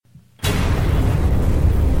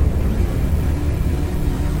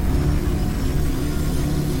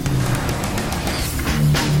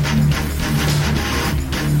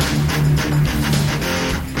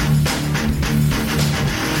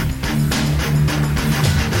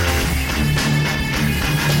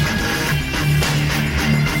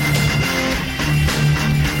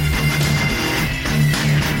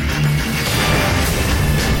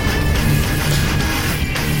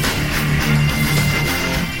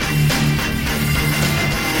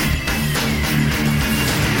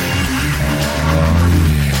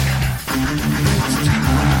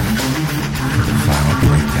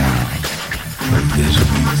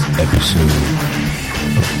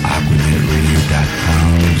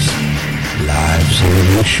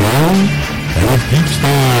the show that is Geek Stars.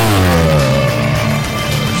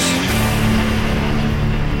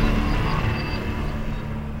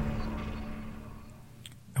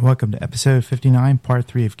 Welcome to episode 59, part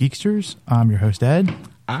 3 of Geeksters. I'm your host, Ed.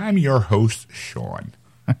 I'm your host, Sean.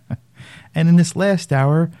 And in this last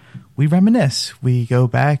hour, we reminisce. We go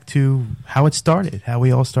back to how it started, how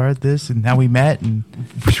we all started this, and how we met. And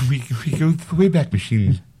we go to the Wayback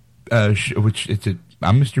Machine, which it's a.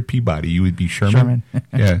 I'm Mr. Peabody. You would be Sherman.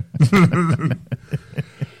 Yeah.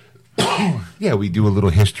 Yeah, we do a little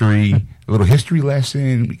history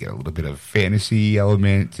lesson. We get a little bit of fantasy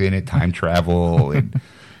elements in it, time travel, and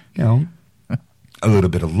a little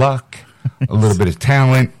bit of luck, a little bit of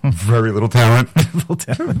talent, very little talent.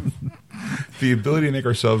 The ability to make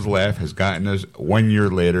ourselves laugh has gotten us 1 year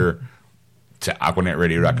later to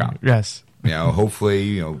AquanetRadio.com. Yes.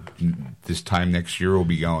 Hopefully, this time next year we'll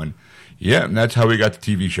be going, yeah, and that's how we got the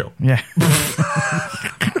TV show. Yeah.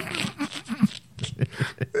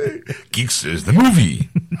 Geeksters the movie.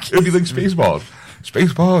 It'll be like Spaceballs.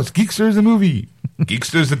 Spaceballs. Geeksters the movie.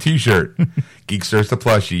 Geeksters the t-shirt. Geeksters the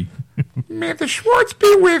plushie. May the Schwartz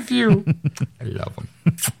be with you. I love them.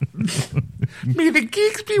 May the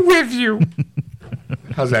geeks be with you.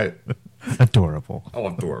 How's that? Adorable. Oh,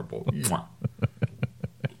 adorable.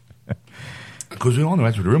 Because we all know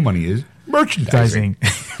that's what real money is. Merchandising.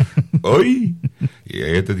 Oi.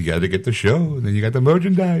 You got to get the show, and then you got the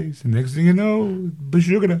merchandise, and next thing you know,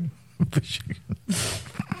 Bashugana.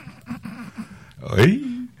 Oi.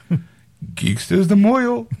 Geeksters the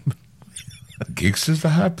moil. Geeksters the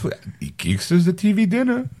hot plate. Geeksters the TV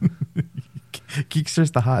dinner.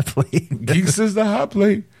 Geeksters the hot plate. Geeksters the hot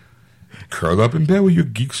plate. Curl up in bed with your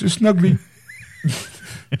Geekster snugly.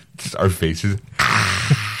 Just our faces.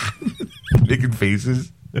 Making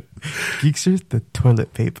faces. Geeksters the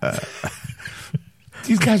toilet paper.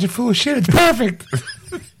 These guys are full of shit. It's perfect.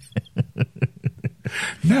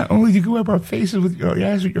 Not only do you go up our faces with your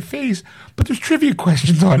eyes with your face, but there's trivia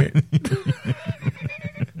questions on it.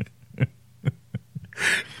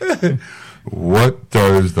 What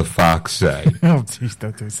does the fox say? Oh, please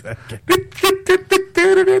don't do that again.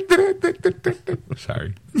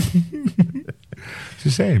 Sorry.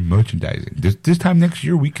 Just saying, merchandising. This time next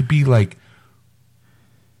year, we could be like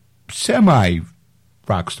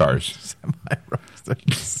semi-rock stars.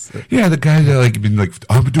 Yeah, the guys that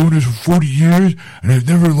I've been doing this for 40 years, and I've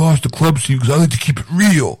never lost a club scene because I like to keep it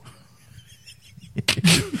real.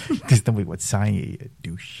 Because nobody would sign you, you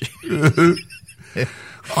douche.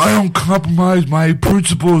 I don't compromise my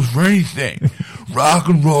principles for anything. Rock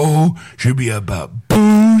and roll should be about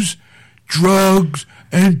booze, drugs,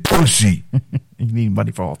 and pussy. You need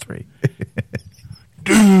money for all three.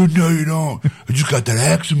 Dude, no you don't. I just got that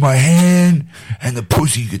axe in my hand, and the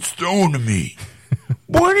pussy gets thrown to me.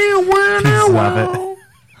 What do you want? Pieces of it.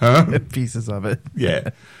 Huh? Pieces of it. Yeah.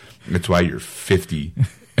 That's why you're 50.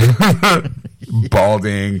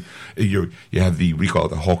 Balding. You have the, we call it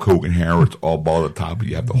the Hulk Hogan hair, where it's all bald at the top, but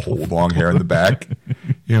you have the whole long hair in the back.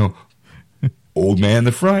 Old man in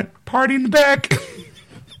the front, party in the back.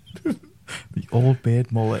 The old bad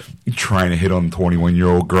mullet. You're trying to hit on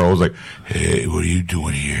 21-year-old girls like, hey, what are you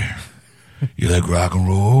doing here? You like rock and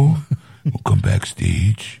roll? We'll come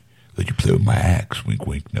backstage. Let you play with my axe. Wink,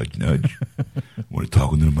 wink, nudge, nudge. Want to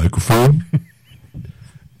talk into the microphone?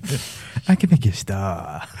 I can make you a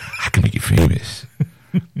star. I can make you famous.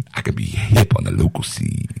 I can be hip on the local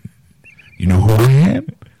scene. You know who I am?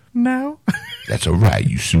 No. That's all right.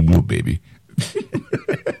 You soon will, baby.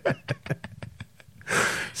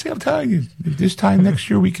 See, I'm telling you, this time next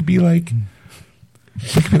year we could be like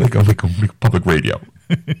a public radio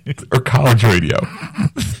or college radio.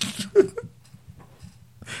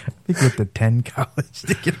 I think you have to attend college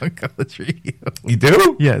to get on college radio. You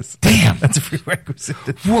do? Yes. Damn. That's a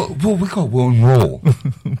prerequisite. We'll enroll.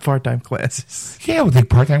 Part-time classes. Yeah, we'll take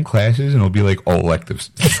part-time classes, and it'll be like all electives.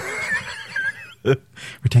 We're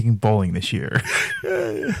taking bowling this year.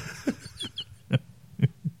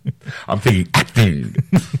 I'm taking acting.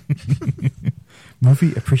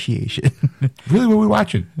 Movie appreciation. Really, what are we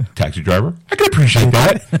watching? Taxi Driver? I can appreciate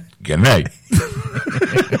that. Get an A.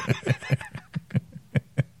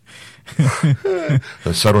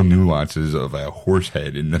 The subtle nuances of a horse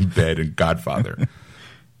head in the bed in Godfather.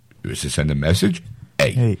 Was to send a message?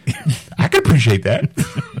 Hey. I can appreciate that.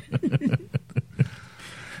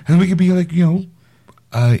 And we could be like,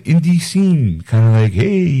 indie scene, kind of like,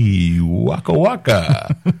 hey, waka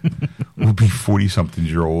waka. We'll be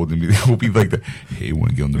 40-somethings-year-old, and we'll be like, hey, want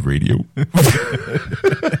to get on the radio?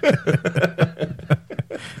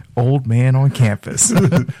 Old man on campus.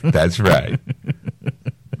 That's right.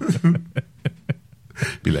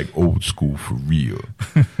 Be like old school for real.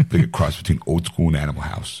 Like a cross between Old School and Animal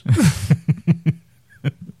House.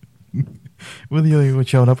 We're the only one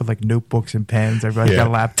showing up with like notebooks and pens. Everybody's got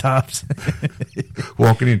laptops.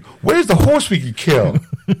 Walking in, where's the horse we can kill?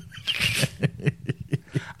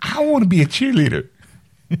 I want to be a cheerleader.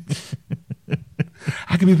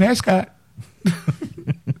 I can be a mascot.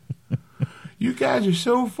 You guys are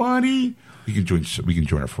so funny. We can join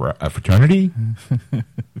a fraternity.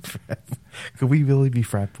 Could we really be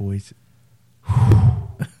frat boys?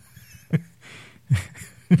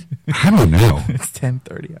 I don't know. It's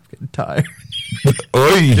 10:30. I'm getting tired.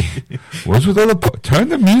 Oi, what's with all the turn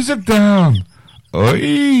the music down?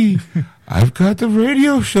 Oi, I've got the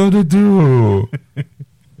radio show to do.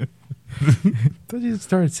 Don't you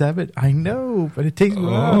start at 7? I know, but it takes me a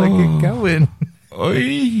while to get going.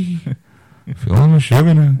 Oi, feeling a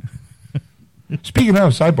sugar now. Speaking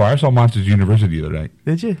of sidebar, I saw Monsters University the other night.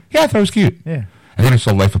 Did you? Yeah, I thought it was cute. Yeah. And then I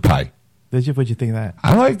saw Life of Pi. Did you? What'd you think of that?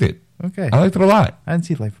 I liked it. Okay. I liked it a lot. I didn't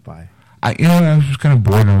see Life of Pi. I was just kind of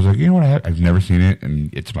bored, and I was like, you know what? I've never seen it,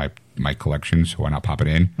 and it's my collection, so why not pop it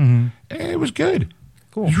in? Mm-hmm. And it was good.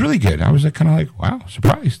 Cool. It was really good. I was like, kind of like, wow,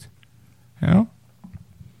 surprised. You know?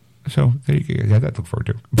 So there you go. Yeah, that to look forward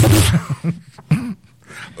to.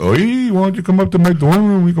 Oi, why don't you come up to my dorm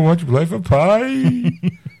room? We can watch Life of Pi.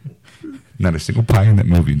 Not a single pie in that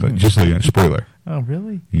movie. Just so you know, spoiler. Oh,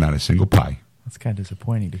 really? Not a single pie. That's kind of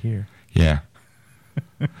disappointing to hear. Yeah.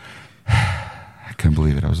 I couldn't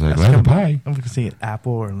believe it. I was like, Life of Pi. I'm going to see an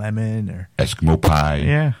apple or lemon or... Eskimo pie.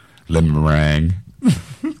 Yeah. Lemon meringue.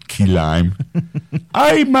 Key lime.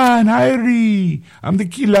 Hi, man. Hi, I'm the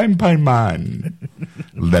key lime pie man.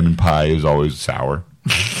 Lemon pie is always sour.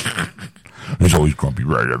 It's always grumpy.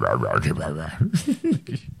 Why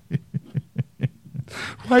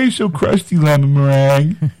are you so crusty, lemon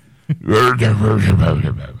meringue?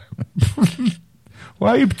 Why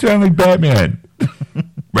are you pretending like Batman?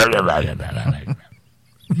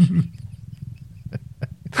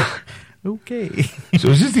 Okay. So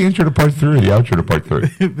is this the intro to part 3 or the outro to part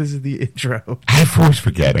 3? This is the intro. I always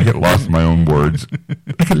forget. I get lost in my own words.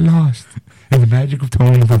 I get lost in the magic of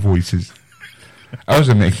tone of the voices. I was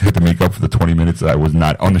going to have to make up for the 20 minutes that I was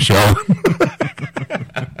not on the show.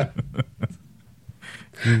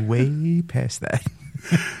 You're way past that.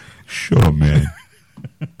 Sure, man.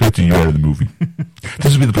 That's you out of the movie.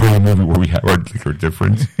 This will be the part of the movie where we have our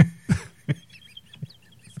difference.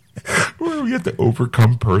 Where we have to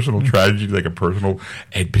overcome personal tragedy, like a personal.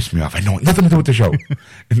 It pissed me off. I know nothing to do with the show.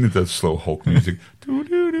 And then the slow Hulk music,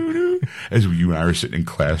 as you and I are sitting in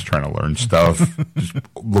class trying to learn stuff, just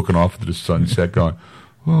looking off into the sunset, going,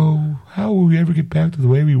 "Oh, how will we ever get back to the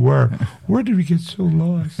way we were? Where did we get so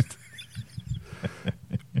lost?"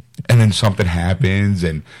 And then something happens,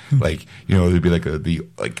 and there'd be the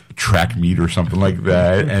track meet or something like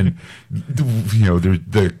that, and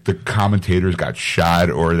the commentators got shot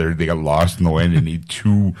or they got lost in the way, and they need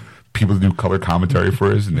 2 people to do color commentary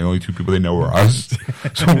for us, and the only 2 people they know are us,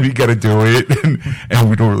 so we got to do it, and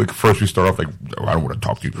we don't first we start off like, oh, I don't want to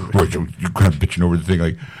talk to you, right? So you're kind of bitching over the thing,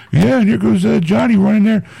 like, yeah, and here goes Johnny running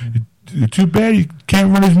there. Too bad he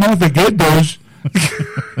can't run his mouth like Ed does.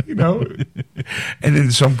 And then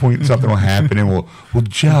at some point something will happen, and we'll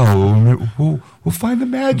gel, and we'll find the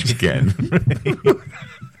magic again.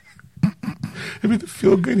 I mean, the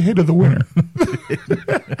feel-good hit of the winter.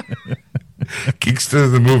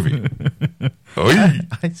 Geekster the movie. I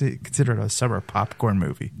consider it a summer popcorn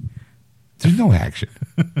movie. There's no action.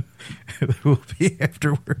 There will be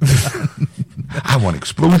afterward. I want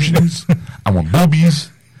explosions. I want boobies.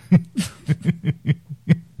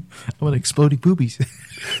 I want exploding boobies.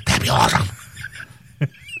 That'd be awesome.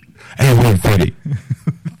 And we're in 3D.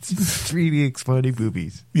 3D exploding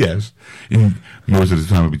boobies. Yes. And most of the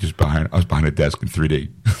time, it'd be just behind a desk in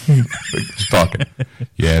 3D. Just talking.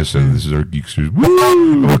 Yeah, so this is our Geeksters.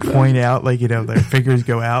 Woo! We'll point out, their fingers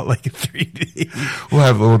go out like in 3D.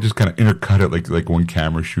 We'll just kind of intercut it like one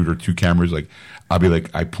camera shoot or 2 cameras. I'll be like,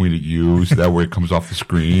 I point at you, so that way it comes off the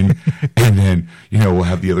screen. And then, we'll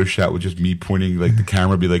have the other shot with just me pointing, the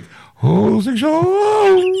camera be like, oh,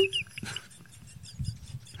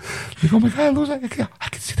 oh my God, I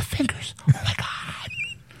can see the fingers. Oh my God.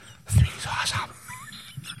 The 3D's awesome.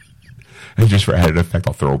 And just for added effect,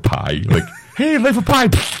 I'll throw a pie. Hey, Life of Pi.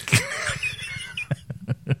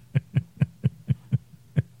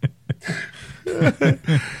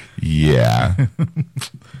 Yeah.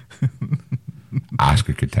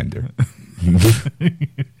 Oscar contender.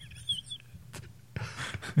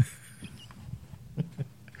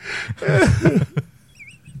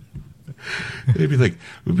 It'd be like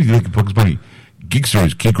Bugs Bunny.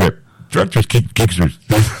 Geeksters, Geek Rip. Directors, Geeksters.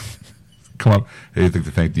 come up. Hey, I'd like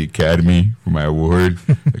to thank the Academy for my award.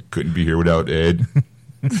 I couldn't be here without Ed.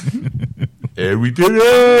 And we did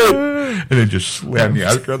it! And then just slam the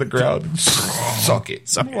Oscar on the ground and suck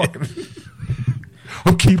it.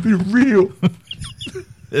 I'm keeping it real.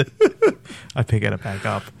 I pick it back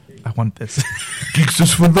up. I want this.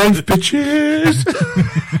 Geeksters for life, bitches!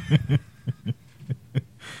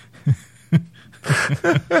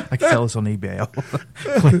 I can sell this on eBay. I'll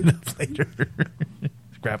put it up later.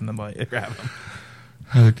 Grab them. I'd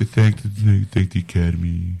like to thank the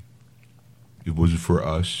Academy. If it wasn't for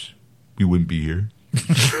us, we wouldn't be here.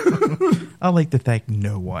 I'd like to thank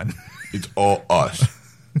no one. It's all us.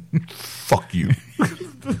 Fuck you.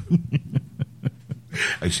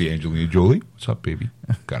 I see Angelina Jolie. What's up, baby?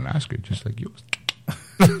 Got an Oscar just like yours.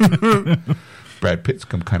 Brad Pitt's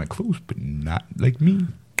come kind of close, but not like me.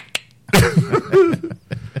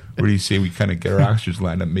 What do you say we kind of get our Oscars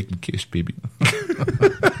lined up, make them kiss, baby?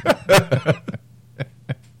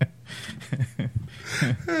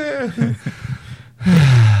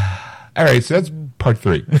 All right, so that's part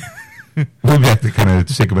 3. We'll be back to kind of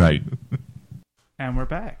say goodnight. And we're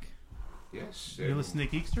back. Yes. You're listening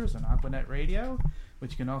to Geeksters on Aquanet Radio,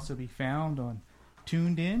 which can also be found on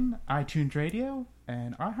Tuned In, iTunes Radio,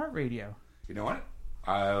 and iHeartRadio. You know what?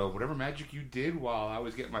 Whatever magic you did while I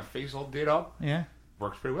was getting my face all did up,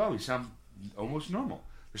 works pretty well. We sound almost normal.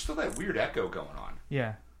 There's still that weird echo going on.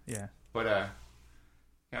 Yeah. But,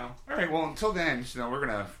 all right, well, until then, we're going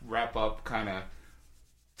to wrap up, kind of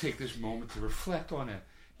take this moment to reflect on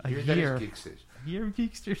a year that is Geeksters. A year of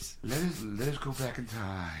Geeksters. Let us go back in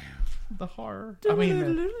time. The horror. Well,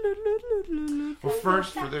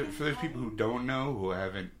 first, for those people who don't know, who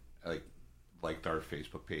haven't liked our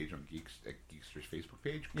Facebook page on Geeksters Facebook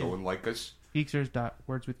page, go and like us.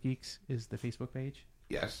 Geeksters.wordswithgeeks is the Facebook page.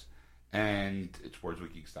 Yes, and it's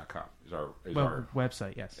wordswithgeeks.com is our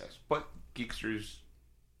website. Yes, but Geeksters,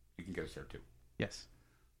 you can get us there too. Yes,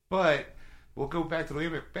 but we'll go back to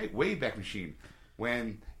the Wayback Machine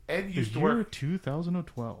when Ed used to work.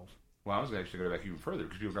 2012. Well, I was actually going to go back even further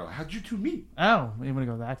because people go, "How'd you two meet?" Oh, you want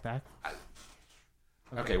to go back?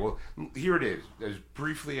 Okay, well, here it is. As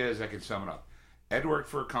briefly as I can sum it up. Ed worked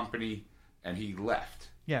for a company, and he left.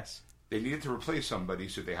 Yes. They needed to replace somebody,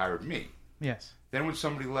 so they hired me. Yes. Then when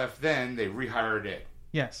somebody left, then they rehired Ed.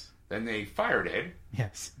 Yes. Then they fired Ed.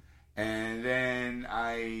 Yes. And then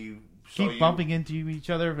I keep bumping into each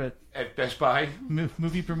other at Best Buy.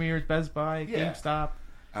 Movie premieres, Best Buy, GameStop.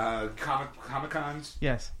 Comic-Cons.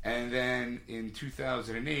 Yes. And then in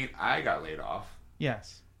 2008, I got laid off.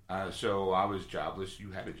 Yes. So I was jobless.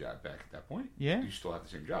 You had a job back at that point. Yeah. You still have the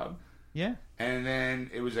same job. Yeah. And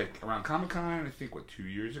then it was around Comic-Con, I think, 2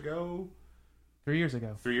 years ago? 3 years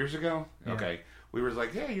ago. 3 years ago? Yeah. Okay. We were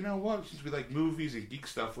like, hey, you know what? Since we like movies and geek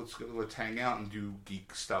stuff, let's hang out and do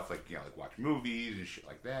geek stuff, like watch movies and shit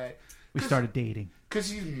like that. We started dating. Because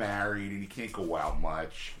he's married and he can't go out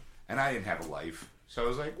much. And I didn't have a life. So I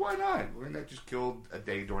was like, why not? Why not just kill a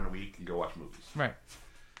day during the week and go watch movies? Right.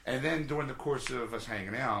 And then during the course of us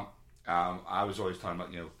hanging out, I was always talking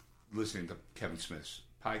about, listening to Kevin Smith's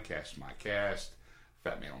podcast, My Cast,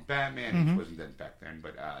 Fat Man on Batman. Mm-hmm. It wasn't then back then,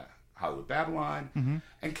 but Hollywood Babylon. Mm-hmm.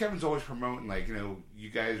 And Kevin's always promoting,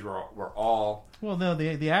 you guys were all... Well, no,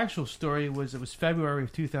 the actual story was, it was February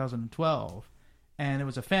of 2012, and it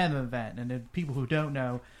was a fandom event. And then people who don't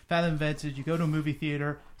know, fandom events is you go to a movie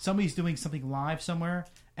theater, somebody's doing something live somewhere,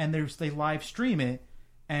 and they live stream it,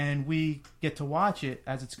 and we get to watch it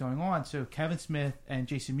as it's going on. So Kevin Smith and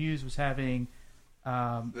Jason Mewes was having... Jay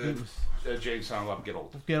and Silent Bob Get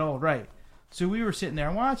Old. Get Old, right. So we were sitting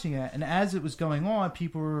there watching it, and as it was going on,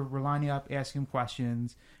 people were lining up, asking him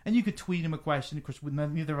questions, and you could tweet him a question. Of course,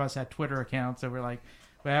 neither of us had Twitter accounts, so we're like,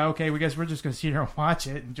 well, okay, we guess we're just going to sit here and watch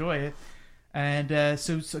it, enjoy it. And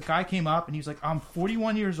so a guy came up, and he was like, I'm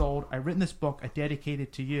 41 years old. I've written this book. I dedicate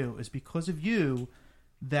it to you. It's because of you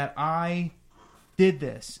that I did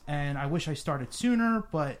this, and I wish I started sooner,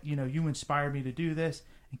 but, you inspired me to do this.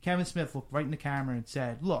 And Kevin Smith looked right in the camera and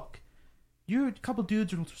said, look, you're a couple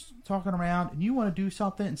dudes are talking around and you want to do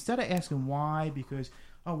something. Instead of asking why, because,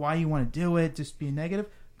 why you want to do it, just being negative,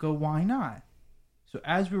 go, why not? So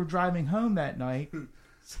as we were driving home that night,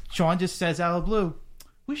 Sean just says out of the blue,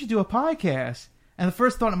 we should do a podcast. And the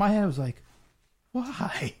first thought in my head was like,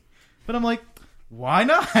 why? But I'm like, why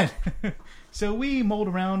not? So we mulled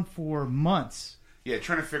around for months. Yeah,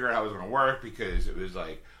 trying to figure out how it was going to work, because it was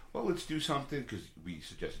like, well, let's do something, because we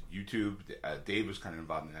suggested YouTube. Dave was kind of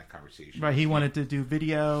involved in that conversation. Right, he wanted to do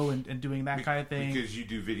video and doing that kind of thing. Because you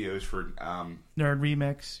do videos for... Nerd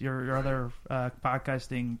Remix, your other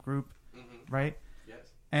podcasting group, right?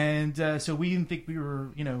 Yes. And so we didn't think we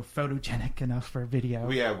were, photogenic enough for video.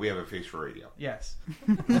 We have a face for radio. Yes.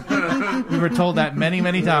 We were told that many,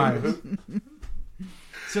 many times.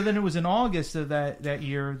 So then it was in August of that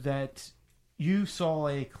year that you saw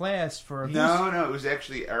a class for... No, it was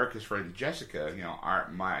actually Erica's friend, Jessica,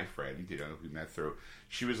 my friend, we met through.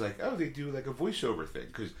 She was like, oh, they do like a voiceover thing.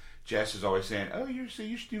 Because Jess is always saying, oh, you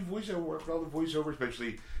should do voiceover work with all the voiceovers,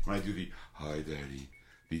 especially when I do the, hi, Daddy,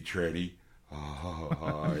 the tranny. Oh,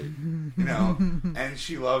 hi. And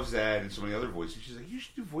she loves that and so many other voices. She's like, you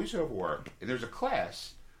should do voiceover work. And there's a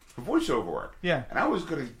class for voiceover work. Yeah. And I was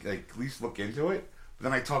going to at least look into it. But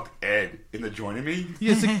then I talked Ed into joining me.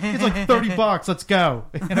 Yeah, it's like $30. Let's go.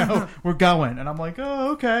 We're going. And I'm like,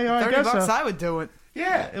 oh, okay. I guess $30, so. I would do it.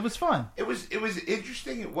 Yeah, it was fun. It was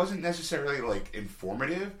interesting. It wasn't necessarily like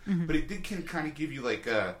informative, but it did kind of give you like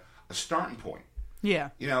a starting point. Yeah.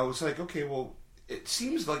 It's like, okay, well, it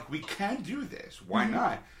seems like we can do this. Why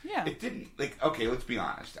not? Yeah. It didn't, okay, let's be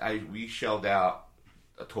honest. We shelled out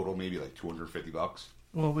a total maybe like $250.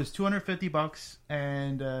 Well, it was $250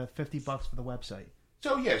 and $50 for the website.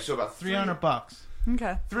 So yeah, so about $300.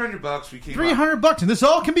 Okay. $300. We came $300, and this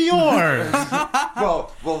all can be yours.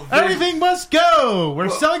 well, everything must go. We're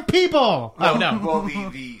selling people. Well, oh no. Well,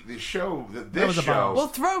 the show, this show, we'll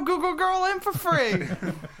throw Google Girl in for free.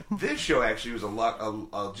 This show actually was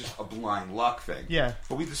just a blind luck thing. Yeah.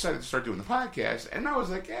 But we decided to start doing the podcast, and I was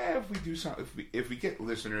like, if we do something, if we get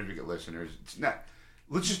listeners, we get listeners. It's not.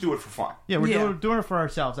 Let's just do it for fun. Yeah, we're doing it for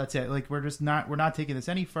ourselves. That's it. Like we're not taking this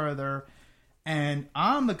any further. And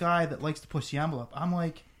I'm the guy that likes to push the envelope. I'm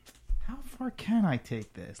like, how far can I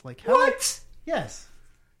take this? Like, what? Yes.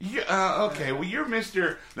 Yeah, okay, well, you're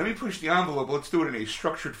Mr. Let me push the envelope. Let's do it in a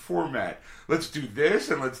structured format. Let's do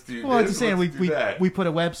this and let's do well, this. I'm saying we put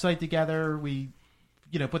a website together. We,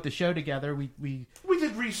 put the show together. We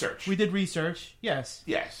did research. We did research. Yes.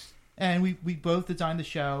 Yes. And we both designed the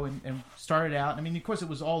show and started out. I mean, of course, it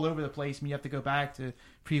was all over the place. I mean, you have to go back to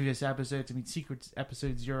previous episodes. I mean, Secrets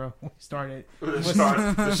episode 0 when we started.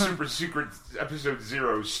 The super secret episode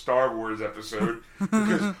 0 Star Wars episode.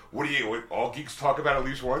 Because what all geeks talk about at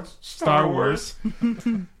least once? Star Wars.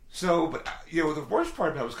 So, but the worst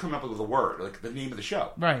part about it was coming up with a word, like the name of the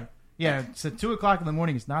show. Right. Yeah, so 2 o'clock in the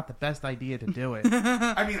morning is not the best idea to do it.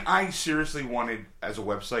 I mean, I seriously wanted, as a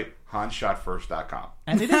website, HanShotFirst.com.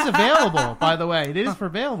 And it is available, by the way. It is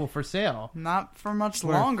available for sale. Not for much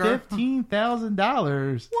longer.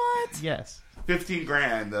 $15,000. What? Yes.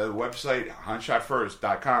 $15,000. The website,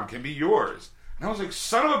 HanShotFirst.com, can be yours. And I was like,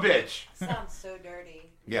 son of a bitch. Sounds so dirty.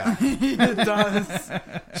 Yeah. It does.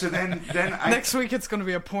 So then next week it's going to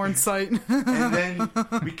be a porn site. And then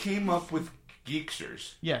we came up with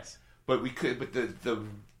Geeksters. Yes. But the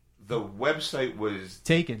website was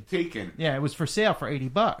taken. Yeah, it was for sale for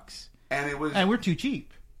 $80. And we're too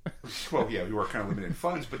cheap. Well, yeah, we were kind of limited in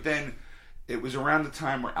funds, but then it was around the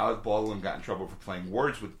time where Alec Baldwin got in trouble for playing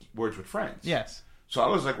Words with Friends. Yes. So I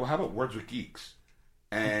was like, well, how about Words with Geeks?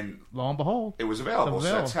 And lo and behold, it was available.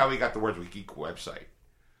 So that's how we got the Words with Geek website.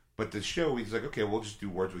 But the show, he's like, okay, we'll just do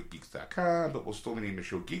wordswithgeeks.com, but we'll still name the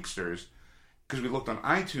show Geeksters, because we looked on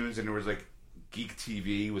iTunes and there was like Geek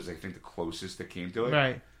TV was, I think, the closest that came to it.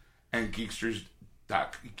 Right. And Geeksters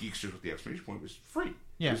with the exclamation point was free.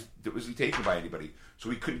 Yeah. It wasn't taken by anybody. So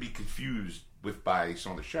we couldn't be confused by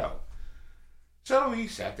some of the show. So we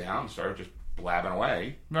sat down and started just blabbing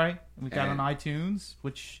away. Right. We got on iTunes,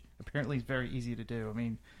 which apparently is very easy to do. I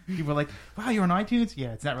mean, people are like, wow, you're on iTunes?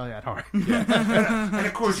 Yeah, it's not really that hard. Yeah. and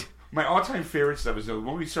of course, my all-time favorite stuff is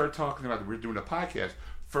when we started talking about that we were doing a podcast,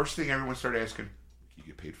 first thing everyone started asking, you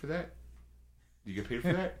get paid for that? Do you get paid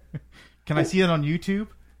for that? Can I see it on YouTube?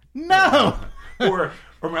 No. or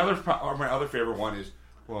my other favorite one is,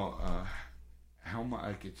 well, how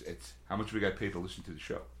much? It's how much we got paid to listen to the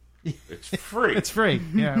show? It's free. It's free.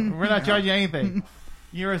 Yeah, we're not charging you anything.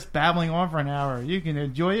 You're just babbling on for an hour. You can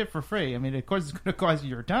enjoy it for free. I mean, of course, it's going to cost you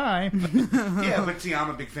your time. Yeah, but see, I'm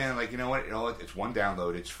a big fan. Like, you know what? It's one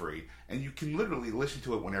download. It's free, and you can literally listen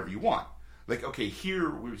to it whenever you want. Like, okay,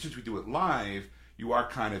 here since we do it live, you are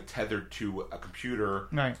kind of tethered to a computer,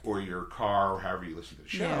 right, or your car, or however you listen to the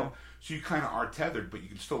show. Yeah. So you kind of are tethered, but you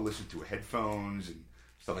can still listen to headphones and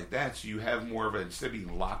stuff like that. So you have more of instead of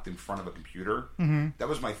being locked in front of a computer. Mm-hmm. That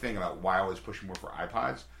was my thing about why I was pushing more for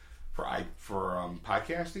iPods, for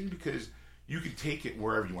podcasting, because you can take it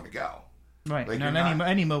wherever you want to go. Right. Like, and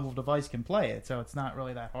any mobile device can play it, so it's not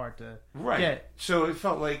really that hard to get. So it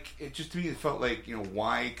felt like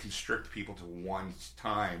why constrict people to one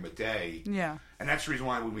time a day? Yeah. And that's the reason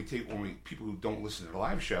why when people who don't listen to the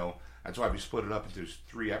live show, that's why we split it up into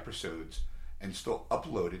 3 episodes and still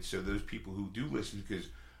upload it, so those people who do listen, because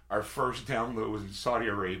our first download was in Saudi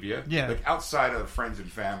Arabia. Yeah. Like outside of friends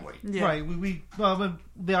and family. Yeah. Right. Well,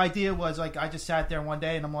 the idea was like I just sat there one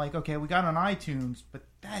day and I'm like, okay, we got on iTunes, but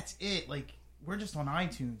that's it. Like we're just on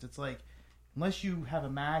iTunes. It's like unless you have a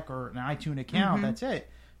Mac or an iTunes account, that's it.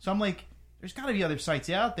 So I'm like, there's got to be other sites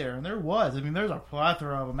out there, and there was. I mean, there's a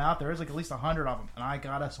plethora of them out there. There's like at least 100 of them, and I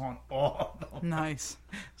got us on all of them. Nice.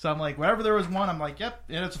 So I'm like, whenever there was one, I'm like, yep,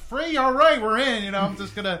 and it's free. All right, we're in. You know, I'm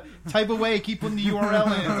just gonna type away, keep putting the URL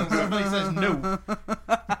in until somebody says no.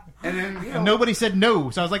 And then And nobody said no,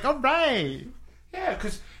 so I was like, all right. yeah,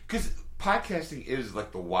 because podcasting is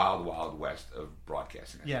like the wild, wild west of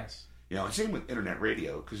broadcasting. I think. Yes. You know, and same with internet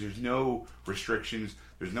radio because there's no restrictions.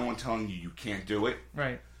 There's no one telling you can't do it.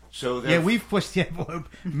 Right. So Yeah, we've pushed the envelope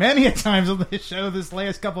many a times on this show this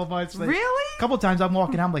last couple of months. Like, Really? A couple of times I'm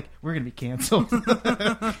walking out, I'm like, we're going to be canceled.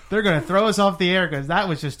 They're going to throw us off the air because that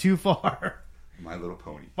was just too far. My Little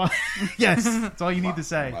Pony. Yes, that's all you need to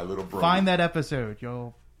say. My Little Brony. Find that episode.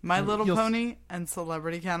 My Little You'll- Pony and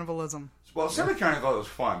Celebrity Cannibalism. Well, somebody kind of thought it was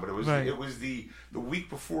fun, but it was Right. it was the week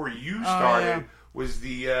before you started yeah. was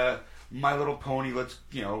the My Little Pony. Let's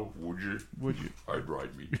would you? I'd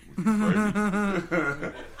ride me. Would you ride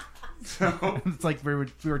me? So It's like we were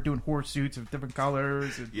doing horse suits of different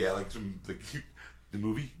colors. And, yeah, like the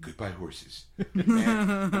movie Goodbye Horses.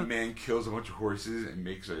 A man kills a bunch of horses and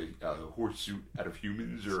makes a horse suit out of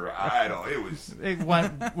humans, or I don't. it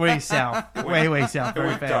went way south. Way south It very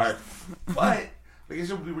went fast. dark. But like I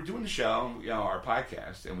said, we were doing the show, our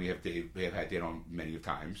podcast, and we have had Dave on many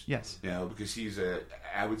times. Yes. Because he's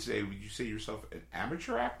I would say, would you say yourself an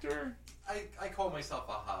amateur actor? I call myself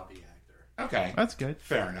a hobby actor. Okay. That's good.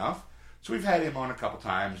 Fair enough. So we've had him on a couple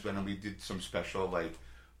times, but then we did some special, like,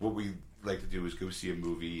 what we like to do is go see a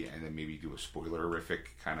movie and then maybe do a spoiler-rific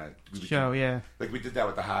kind of Show, yeah. Like we did that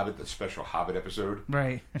with The Hobbit, the special Hobbit episode.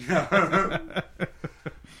 Right.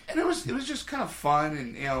 And it was just kind of fun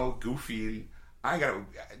and, goofy. And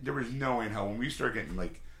there was no way in hell when we started getting,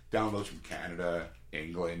 like, downloads from Canada,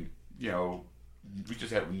 England, we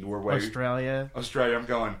just had Norway. Australia. I'm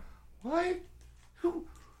going, what? Who?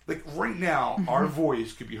 Like, right now, our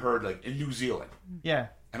voice could be heard, like, in New Zealand. Yeah.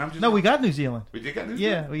 And I'm just No, we got New Zealand. We did get New Yeah,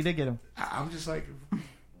 Zealand? we did get them. I'm just like,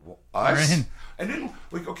 We're us? in. And then,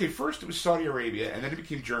 like, okay, first it was Saudi Arabia, and then it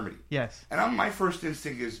became Germany. Yes. And my first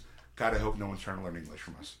instinct is, God, I hope no one's trying to learn English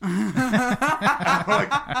from us.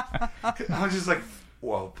 I was just like,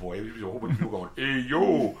 well, boy, there's a whole bunch of people going, hey,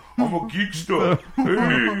 yo, I'm a geekster.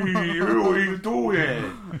 Hey, what are you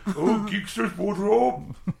doing? Oh, geeksters, what up?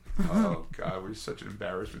 Oh, God, we're such an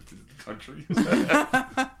embarrassment to the country.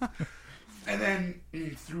 And then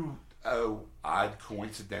through odd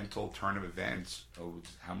coincidental turn of events,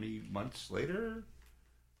 how many months later?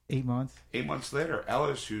 8 months. 8 months later,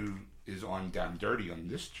 Ellis, who is on Down Dirty on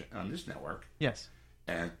this network, Yes.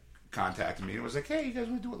 and contacted me and was like, "Hey, you guys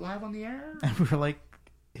want to do it live on the air?" And we were like,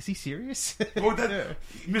 is he serious? Oh,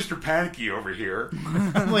 Mr. Panicky over here.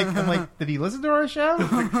 I'm like, did he listen to our show?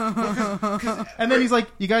 And then he's like,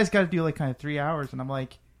 you guys got to do like kind of 3 hours, and I'm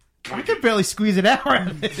like, we could barely squeeze an hour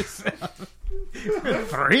out of this.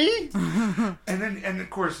 3? And of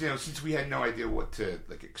course, since we had no idea what to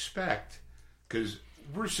like expect, because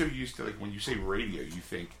we're so used to, like, when you say radio, you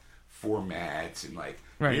think formats and like,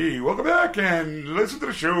 right. Hey, welcome back and listen to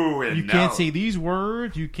the show. And You can't say these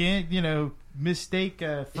words. You can't, mistake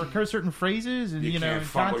for certain phrases and you can't in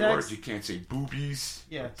fumble context. words. You can't say boobies,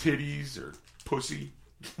 Yeah. or titties, or pussy.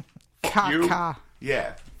 Caca.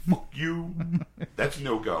 Yeah, fuck you. That's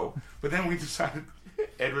no go. But then we decided.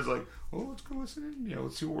 Ed was like, "Oh, let's go listen in.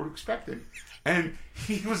 Let's see what we're expecting." And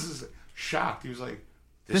he was just shocked. He was like,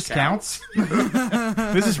 This counts?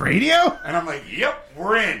 This is radio? And I'm like, "Yep,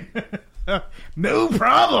 we're in." No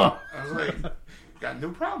problem. I was like, "Got no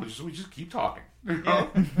problem. So we just keep talking."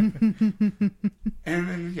 And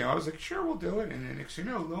then I was like, "Sure, we'll do it." And then next thing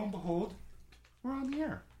you know, lo and behold, we're on the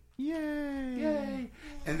air. Yay. Yay!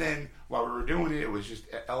 And then while we were doing it, it was just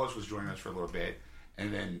Ellis was joining us for a little bit,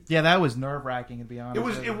 and then Yeah, that was nerve-wracking, to be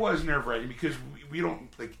honest. it was nerve-wracking because we don't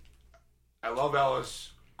like. I love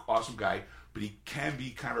Ellis, awesome guy, but he can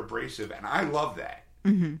be kind of abrasive, and I love that.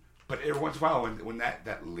 Mm-hmm. But every once in a while, when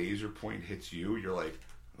that laser point hits you, you're like,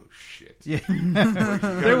 oh shit! Yeah.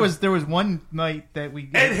 there was one night that we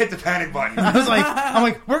Ed hit the panic button. I'm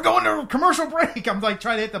like, we're going to a commercial break. I'm like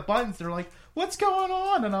trying to hit the buttons. They're like, what's going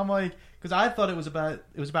on? And I'm like, because I thought it was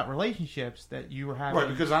about relationships that you were having. Right,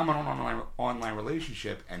 because I'm on an online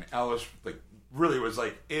relationship, and Ellis, like, really was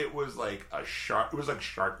like a shark. It was like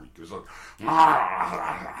Shark Week. It was like, and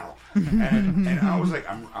I was like,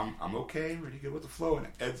 I'm okay, ready to go with the flow. And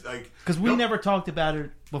Ed's like, because we never talked about it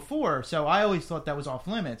before, so I always thought that was off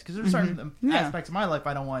limits. Because there's certain aspects of my life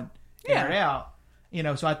I don't want aired out. You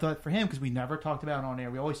know, so I thought for him, because we never talked about it on air,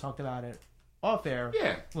 we always talked about it off air,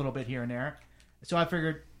 a little bit here and there. So I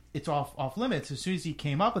figured it's off limits. As soon as he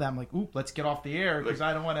came up with that, I'm like, oop, let's get off the air because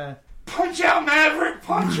I don't want to. Punch out, Maverick!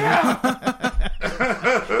 Punch out!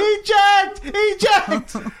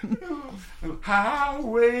 Eject!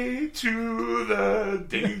 Highway to the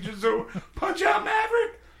danger zone. Punch out,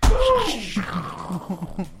 Maverick!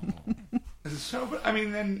 So, but I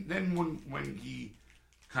mean, then when he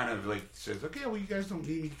kind of like says, okay, well, you guys don't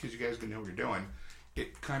need me because you guys can know what you're doing.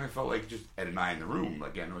 It kind of felt like just Ed and I in the room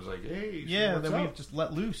again. It was like, hey, yeah, what's then we up? just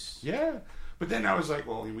let loose. Yeah, but then I was like,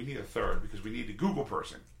 well, we need a third because we need a Google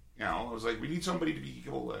person. You know, I was like, we need somebody to be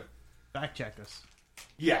able to fact check us.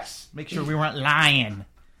 Yes, make sure we weren't lying.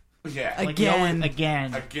 Yeah, like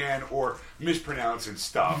again, or mispronouncing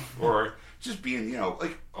stuff, or just being, you know,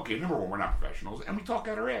 like, okay, number one, we're not professionals, and we talk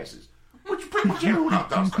out our asses. Which pretty much everyone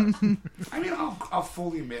else does. I mean, I'll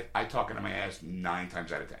fully admit I talk out of my ass 9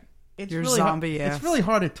 times out of 10. It's Your really zombie hard, ass. It's really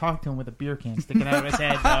hard to talk to him with a beer can sticking out of his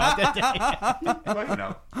head. Well, you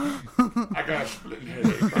know, I got a split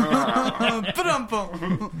headache.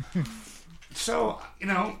 So, you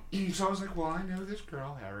know, so I was like, well, I know this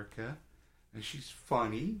girl, Erica, and she's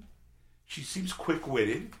funny. She seems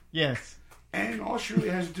quick-witted. Yes. And all she really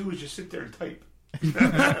has to do is just sit there and type.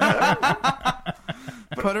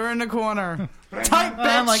 Put her in the corner. Type,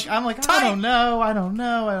 bitch. I'm like, type. I don't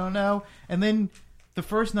know. And then the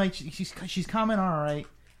first night, she's coming all right.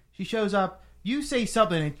 She shows up. You say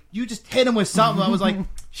something, and you just hit him with something. I was like,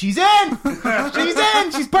 she's in! She's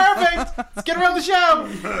in! She's perfect! Let's get her on the show!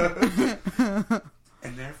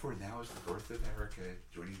 And therefore, now is the birth of Erica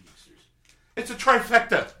joining Geeksters. It's a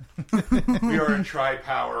trifecta. We are a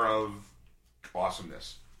tri-power of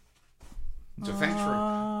awesomeness. So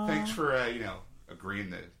thanks for you know,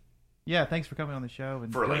 agreeing to... Yeah, thanks for coming on the show.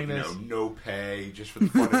 And for, doing like, this. You know, no pay, just for the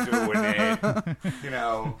fun of doing it. You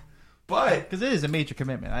know... But because it is a major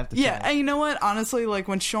commitment, I have to say. Yeah, say. and you know what? Honestly, like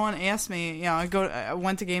when Sean asked me, you know, I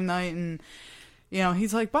went to game night, and you know,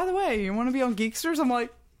 he's like, "By the way, you want to be on Geeksters?" I'm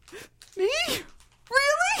like, "Me? Really?"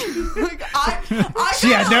 Like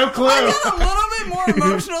she had no clue. I got a little bit more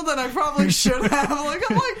emotional than I probably should have. Like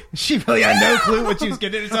I'm like, she really had no clue what she was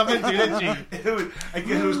getting herself into, did she? I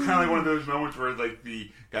guess it was kind of like one of those moments where like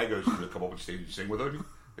the guy goes to come up on stage and sing with her.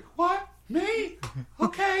 Like, what? Me?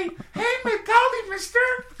 Okay. Hey, golly, mister.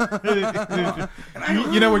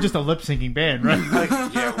 You know we're just a lip syncing band, right? Like,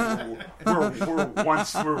 yeah, we're one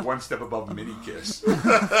step above the mini kiss.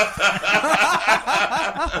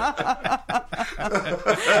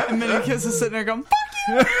 And Mini Kiss is sitting there going,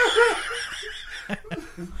 "Fuck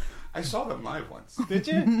you." I saw them live once. Did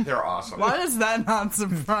you? They're awesome. Why is that not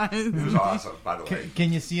surprising? It was awesome, by the way.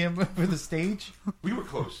 Can you see them for the stage? We were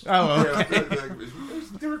close. Oh, okay.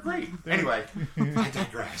 They were great. Anyway, I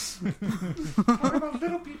digress. Talk about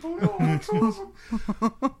little people. Oh, that's awesome.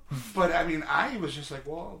 But, I mean, I was just like,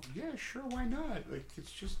 well, yeah, sure, why not? Like,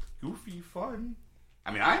 it's just goofy fun.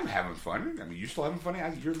 I mean, I'm having fun. I mean, you still having fun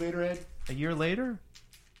a year later, Ed? A year later?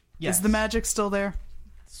 Yes. Is the magic still there?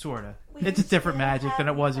 Sort of. It's a different magic than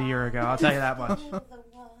it was a year ago. I'll tell you that much.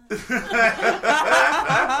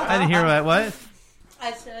 I didn't hear that. What?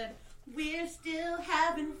 I said, we're still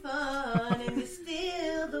having fun and you're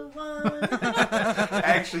still the one.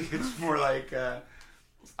 Actually, it's more like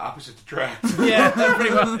opposite attract. Yeah,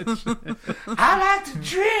 pretty much. I like to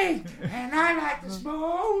drink and I like to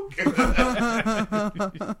smoke.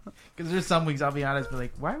 Because there's some weeks, I'll be honest, but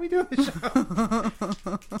like, why are we doing this show?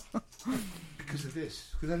 Because of this.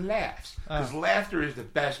 Because of laughs. Because laughter is the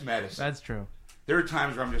best medicine. That's true. There are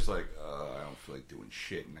times where I'm just like, I don't feel like doing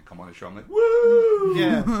shit. And I come on the show, I'm like, woo!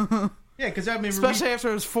 Yeah. Yeah, because I mean... Especially after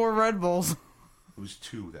it was 4 Red Bulls. It was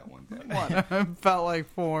 2 that one day. It felt like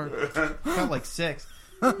 4. Felt like 6.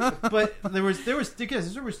 But there was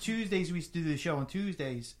Tuesdays, we used to do the show on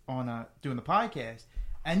Tuesdays on doing the podcast.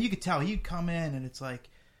 And you could tell he'd come in and it's like,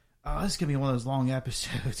 oh, this is going to be one of those long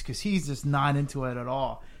episodes because he's just not into it at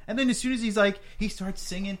all. And then as soon as he starts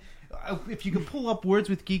singing, if you could pull up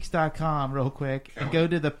wordswithgeeks.com real quick and go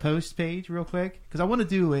to the post page real quick, because I want to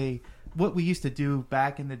do what we used to do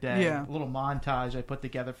back in the day, a little montage I put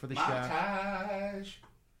together for the show. Montage.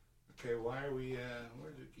 Okay, why are we,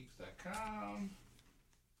 wordswithgeeks.com.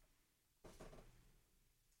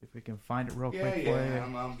 If we can find it real quick for you. Yeah,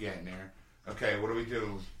 I'm getting there. Okay, what do we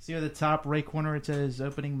do? See at the top right corner it says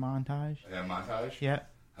opening montage? Yeah, montage? Yeah.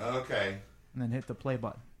 Okay. And then hit the play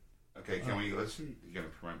button. Okay, can we listen? You gotta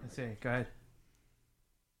prevent. Let's see. Go ahead.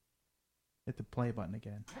 Hit the play button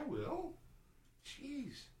again. I will.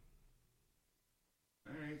 Jeez.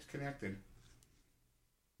 All right, it's connected.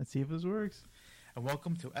 Let's see if this works. And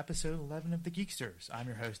welcome to episode 11 of the Geeksters. I'm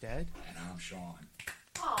your host, Ed. And I'm Sean.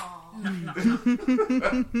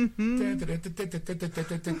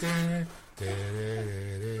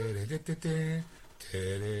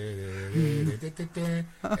 And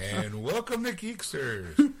welcome to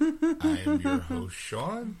Geeksters. I am your host,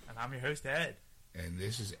 Sean. And I'm your host, Ed. And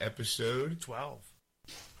this is episode 12.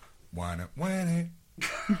 Win it.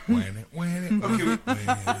 Okay,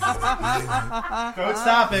 Don't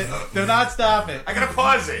stop it. Do not stop it. I gotta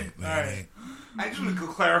pause it. All right. I just want to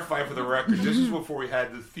clarify for the record. This is before we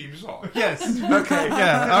had the theme song. Yes. Okay.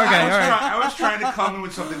 Yeah. Okay. All right. I was trying to come in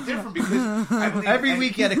with something different because I believe Every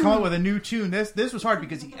week he had to come up with a new tune. This was hard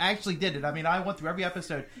because he actually did it. I mean, I went through every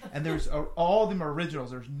episode, and there's all of them are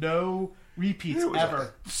originals. There's no repeats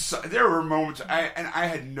ever. There were moments, I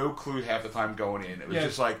had no clue half the time going in. It was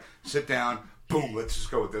just like, sit down, boom, let's just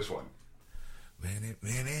go with this one. Win it.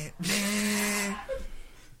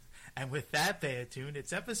 And with that bad tune,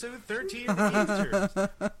 it's episode 13 of the Geeksters.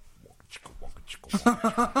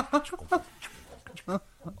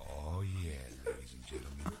 Oh yeah, ladies and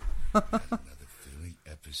gentlemen, another thrilling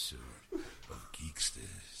episode of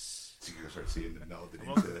Geeksters. So you're gonna start seeing the melody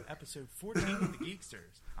Welcome to episode 14 of the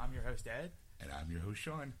Geeksters. I'm your host, Ed. And I'm your host,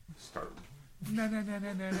 Sean. Start.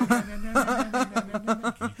 Geeksters.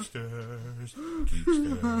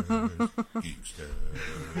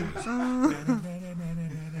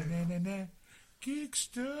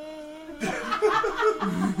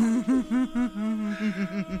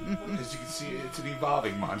 As you can see, it's an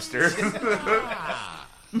evolving monster. That's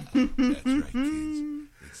right, kids.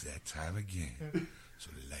 It's that time again.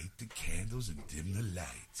 So light the candles and dim the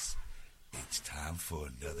lights. It's time for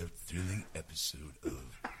another thrilling episode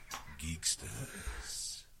of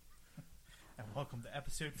Geeksters. And welcome to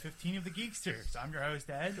episode 15 of the Geeksters. I'm your host,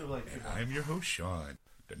 Ed. And I'm your host, Sean.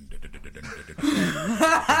 Oh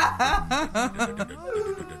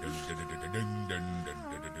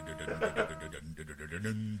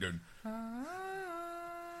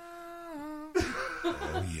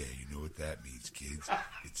yeah, you know what that means, kids.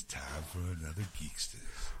 It's time for another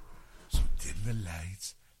Geeksters. So dim the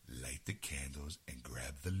lights, light the candles, and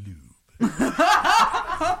grab the lube.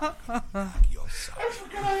 Knock your socks.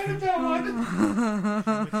 With that,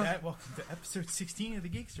 welcome to episode 16 of the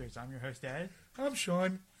Geeksters. I'm your host, Ed. I'm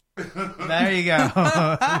Sean. There you go.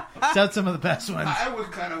 That's some of the best ones. I was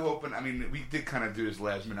kind of hoping, I mean, we did kind of do this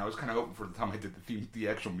last minute. I was kind of hoping for the time I did the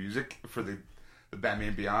actual music for the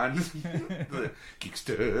Batman Beyond. The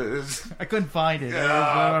Geeksters. I couldn't find it.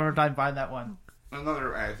 I remember trying to find that one. I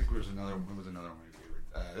think there was another one of my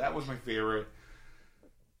favorite. That was my favorite.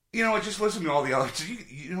 You know what? Just listen to all the others.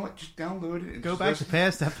 You know what? Just download it and Go just back listen. to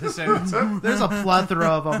past episodes. There's a plethora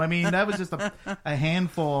of them. I mean, that was just a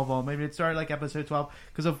handful of them. Maybe it started like episode 12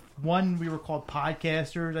 because of one we were called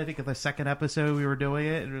podcasters. I think of the second episode we were doing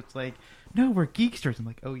it, and it's like, no, we're Geeksters. I'm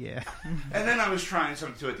like, oh yeah. And then I was trying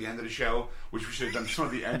something too at the end of the show, which we should have done some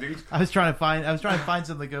of the endings. I was trying to find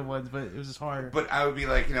some of the good ones, but it was just hard. But I would be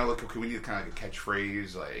like, look, okay, we need kind of like a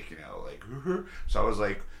catchphrase, like, so I was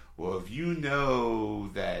like, well, if you know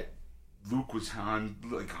that Luke was Han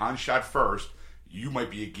shot first, you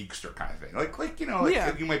might be a geekster kind of thing. Like you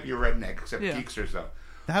might be a redneck, except geekster stuff.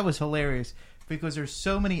 That was hilarious because there's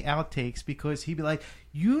so many outtakes because he'd be like,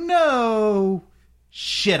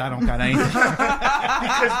 shit, I don't got anything. Because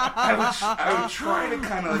I would try to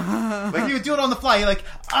kind of like you would do it on the fly. You're like,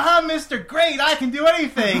 Mr. Great, I can do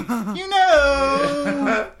anything.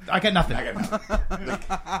 I got nothing. Like,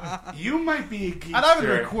 you might be a geekster. And I would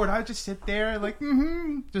record. I would just sit there, like,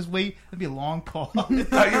 just wait. It'd be a long pause.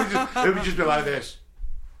 It would just be a lot of this.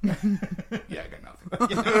 Yeah, I got nothing.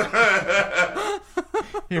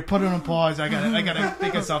 Here, put it on pause. I gotta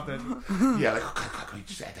think of something. Yeah, like,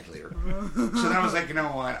 just add that later. So then I was like, you know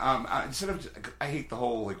what? Instead of I hate the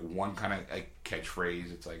whole like one kind of like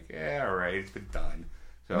catchphrase. It's like, yeah, all right, it's been done.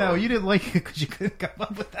 So, no, you didn't like it because you couldn't come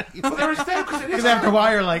up with that. Well, there was that because after a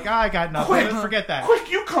while you're like, I got nothing. Forget that. Quick,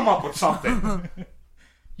 you come up with something.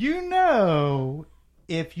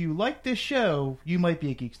 If you like this show, you might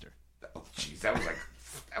be a geekster. Oh, jeez,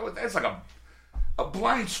 that's like a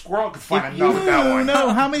blind squirrel could find enough of that one.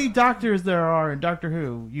 Know how many doctors there are in Doctor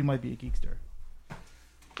Who, you might be a geekster.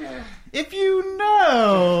 If you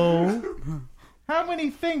know how many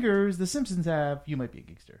fingers the Simpsons have, you might be a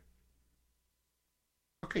geekster.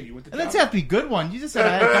 Okay, you went to. And that's have to be good one. You just said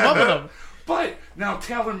I had to come up with them. But now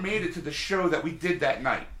Taylor made it to the show that we did that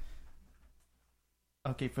night.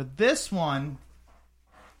 Okay, for this one,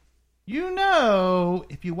 You know,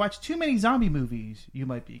 if you watch too many zombie movies, you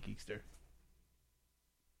might be a geekster.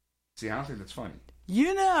 See, I don't think that's funny.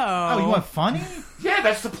 You know. Oh, you want funny? Yeah,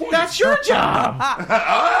 that's the point. That's your job.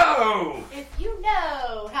 Oh! If you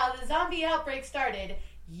know how the zombie outbreak started,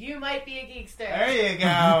 you might be a geekster. There you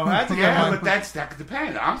go. That's a good Yeah, one. but that could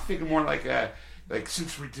depend. I'm thinking more like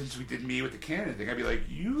since we did me with the Canada thing, I'd be like,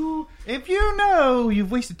 you. If you know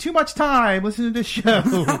you've wasted too much time listening to this show,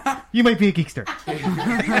 you might be a geekster.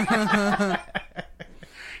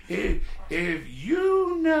 If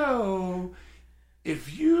you know, if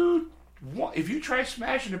you try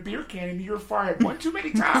smashing a beer can into your forehead one too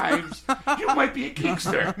many times, you might be a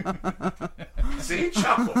geekster. See,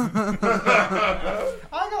 chuckle. I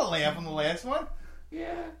got a laugh on the last one.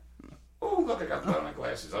 Yeah. Oh, look, I got blood on my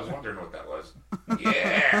glasses. I was wondering what that was.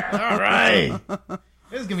 Yeah. All right.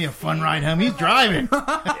 This is going to be a fun ride home. He's driving.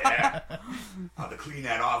 Yeah. I'll have to clean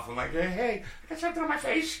that off. I'm like, hey, I got something on my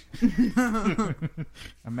face.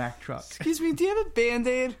 A Mack truck. Excuse me, do you have a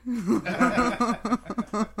Band-Aid?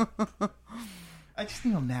 I just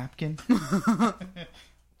need a napkin.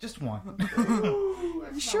 Just one. Ooh,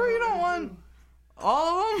 You sure you don't want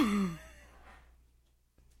all of them?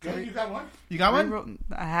 Good, you got one? You got one?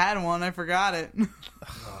 I had one. I forgot it.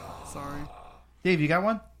 Sorry. Dave, you got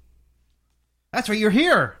one? That's right, you're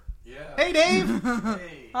here. Yeah. Hey, Dave.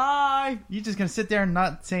 Hey. Hi. You're just going to sit there and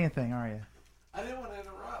not say anything, are you? I didn't want to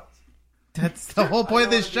interrupt. That's the whole point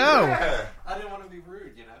of this show. Yeah. I didn't want to be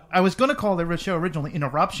rude, you know? I was going to call the show originally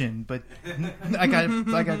Interruption, but I got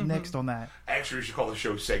nixed on that. Actually, we should call the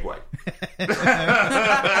show Segway.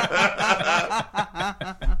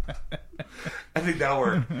 I think that'll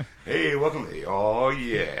work. Hey, welcome. Oh,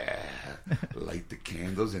 yeah. Light the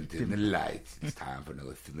candles and dim the lights. It's time for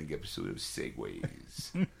another thrilling episode of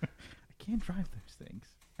Segways. I can't drive those things.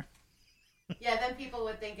 Yeah, then people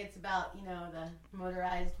would think it's about, the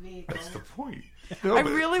motorized vehicle. That's the point. I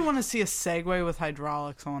really want to see a Segway with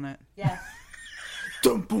hydraulics on it. Yes.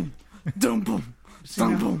 Dum boom, dum boom,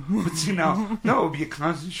 dum boom. But see now, no, it would be a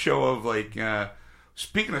constant show of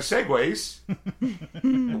speaking of Segways,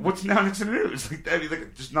 what's now next in the news? Like that'd be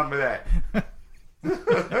like just none of that.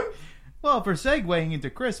 Well, if we're segueing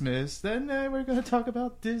into Christmas, then we're going to talk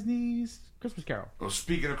about Disney's Christmas Carol. Well,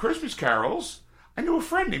 speaking of Christmas carols, I knew a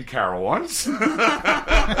friend named Carol once.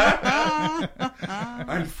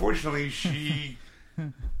 Unfortunately, she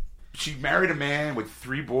married a man with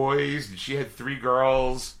 3 boys, and she had 3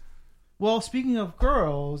 girls. Well, speaking of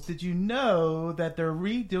girls, did you know that they're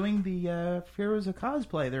redoing the Heroes of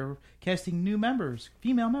Cosplay? They're casting new members,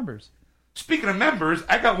 female members. Speaking of members,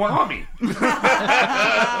 I got one on me.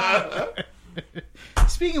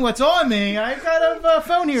 Speaking of what's on me, I've got a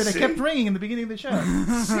phone here that See? kept ringing in the beginning of the show.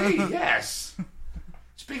 See, yes.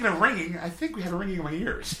 Speaking of ringing, I think we had a ringing in my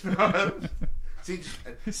ears. See,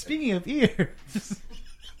 Speaking of ears,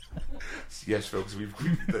 yes, folks, we've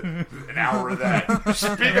an hour of that.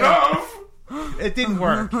 Speaking of, it didn't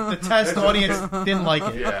work. The test audience didn't like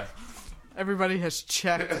it. yeah. Everybody has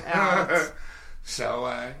checked out.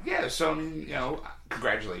 So,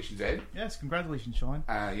 congratulations, Ed. Yes, congratulations, Sean.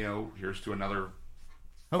 Here's to another.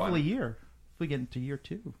 Hopefully, fun. year. If we get into year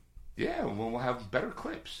 2. Yeah, we'll have better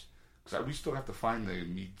clips. Because we still have to find the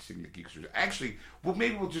Me Sing the Geeksters. Actually,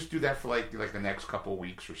 maybe we'll just do that for like the next couple of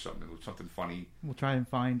weeks or something. Something funny. We'll try and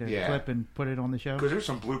find a clip and put it on the show. Because there's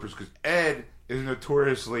some bloopers. Because Ed is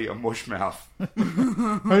notoriously a mushmouth.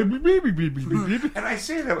 And I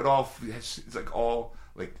say that with it's like all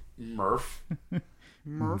like Murph.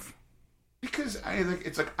 Murph. Because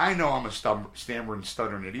I know I'm a stammering,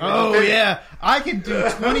 stuttering idiot. Oh, yeah. I can do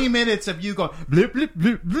 20 minutes of you going blip, blip,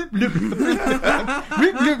 blip, blip, blip, blip,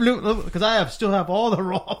 blip, blip, blip, because I still have all the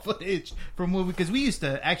raw footage from when because we used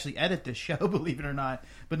to actually edit this show, believe it or not.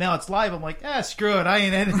 But now it's live. I'm like, screw it. I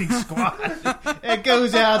ain't editing squad. It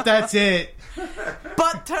goes out. That's it.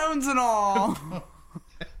 Butt tones and all.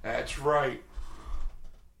 That's right.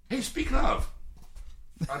 Hey, speaking of,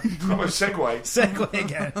 I'm a segue. Segue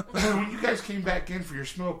again. When you guys came back in for your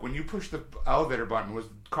smoke, when you pushed the elevator button, was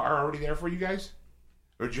the car already there for you guys?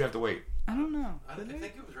 Or did you have to wait? I don't know. I think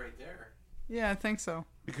it was right there. Yeah, I think so.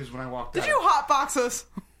 Because when I walked Did out... you hotbox us?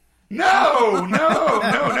 No! No,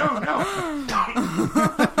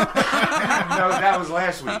 that was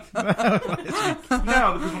last week.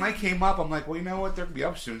 No, because when I came up, I'm like, well, you know what? They're going to be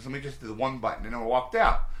up soon, so let me just do the one button. And then I walked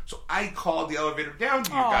out. So I called the elevator down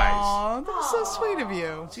to you guys. Aw, that's so sweet of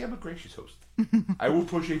you. See, I'm a gracious host. I will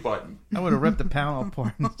push a button. I would have ripped the panel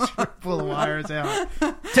apart and pull the wires out.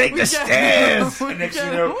 Take the stairs! And next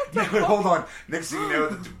thing you know, hold on. Next thing you know,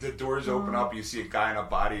 the doors open up. You see a guy in a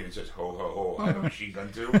body, and it says, "Ho ho ho! I have a machine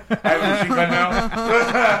gun too. I have a machine gun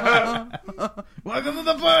now." Welcome to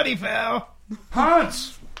the party, pal.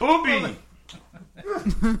 Hans! Booby!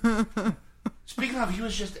 Speaking of, he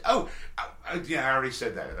was just... yeah, I already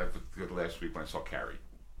said that last week when I saw Carrie.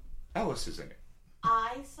 Ellis is in it.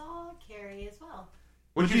 I saw Carrie as well.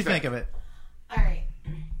 What did you think of it? All right.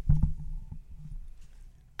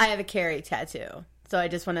 I have a Carrie tattoo, so I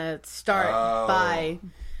just want to start by...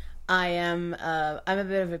 I'm a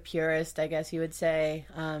bit of a purist, I guess you would say.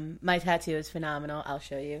 My tattoo is phenomenal. I'll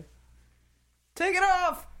show you. Take it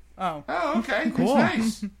off. Oh, okay. Cool.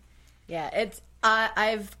 That's nice. Yeah, it's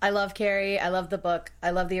I love Carrie. I love the book.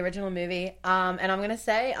 I love the original movie. And I'm gonna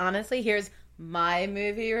say honestly, here's my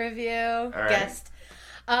movie review. right. Guest.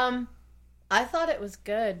 I thought it was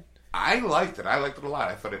good. I liked it. I liked it a lot.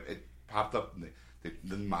 I thought it popped up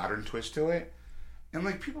the modern twist to it, and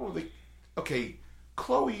like people were like, okay,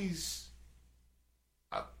 Chloe's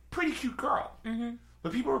a pretty cute girl,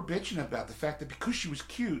 but people were bitching about the fact that because she was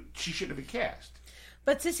cute, she shouldn't have been cast.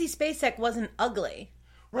 But Sissy Spacek wasn't ugly.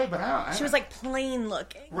 Right, but She was like plain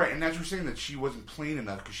looking. right, and that's what we're saying that she wasn't plain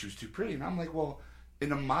enough because she was too pretty, and I'm like, well, in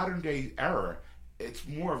the modern day era, it's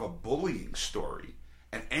more of a bullying story,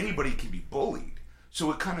 and anybody can be bullied. So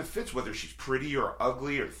it kind of fits whether she's pretty or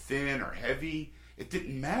ugly or thin or heavy. It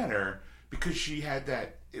didn't matter because she had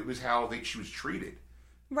that. It was how she was treated.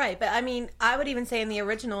 Right, but I mean, I would even say in the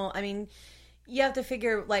original, I mean, you have to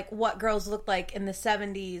figure like what girls looked like in the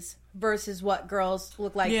 70s versus what girls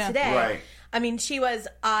look like today. Right. I mean,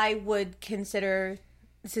 I would consider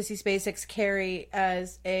Sissy Spacek's Carrie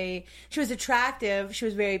she was attractive, she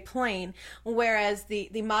was very plain, whereas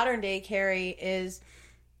the modern day Carrie is,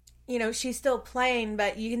 you know, she's still plain,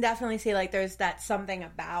 but you can definitely see like there's that something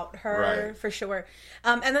about her Right. for sure.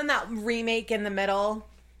 And then that remake in the middle,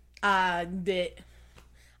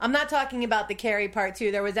 I'm not talking about the Carrie part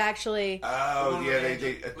 2. There was actually... Oh, yeah,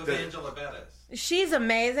 With Angela Bettis. She's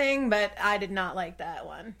amazing, but I did not like that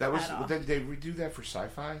one. that was. at all. Then they redo that for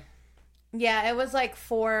Sci-Fi. Yeah, it was like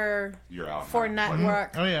for You're out.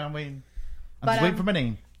 network. Oh yeah, I'm waiting. I'm But, just waiting for my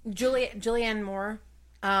name. Julianne Moore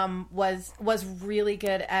was really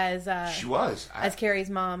good as She was. as Carrie's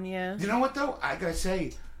mom. Yeah. You know what though? I gotta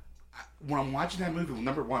say, when I'm watching that movie, well,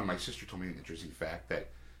 number one, my sister told me an interesting fact that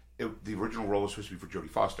the original role was supposed to be for Jodie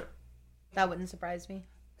Foster. That wouldn't surprise me.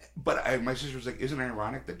 But my sister was like, "Isn't it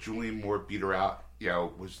ironic that Julianne Moore beat her out? You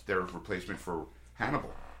know, was their replacement for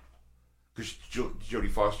Hannibal? Because Jodie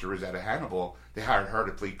Foster is out of Hannibal. They hired her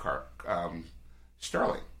to play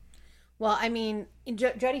Sterling. Well, I mean,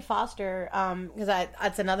 Jodie Foster, because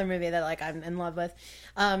that's another movie that like I'm in love with.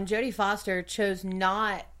 Jodie Foster chose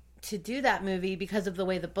not to do that movie because of the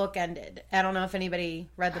way the book ended. I don't know if anybody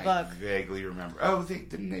read the book. I vaguely remember. Oh,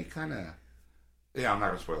 didn't they kind of? Yeah, I'm not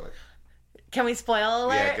gonna spoil it. Can we spoil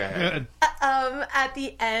alert? Yeah, go ahead. At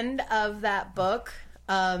the end of that book,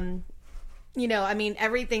 you know, I mean,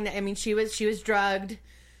 everything that, I mean, she was drugged,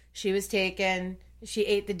 she was taken, she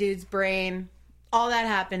ate the dude's brain, all that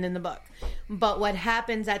happened in the book. But what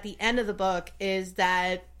happens at the end of the book is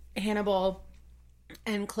that Hannibal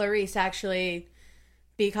and Clarice actually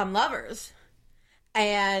become lovers.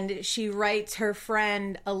 And she writes her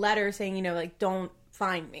friend a letter saying, you know, like, don't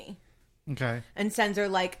find me. Okay. And sends her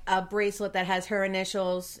like a bracelet that has her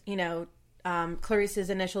initials, you know,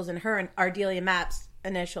 Clarice's initials and her and Ardelia Mapp's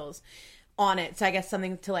initials on it. So I guess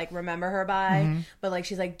something to like remember her by. But like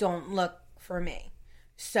she's like, don't look for me.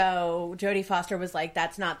 So Jodie Foster was like,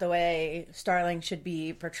 that's not the way Starling should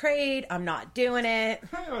be portrayed. I'm not doing it.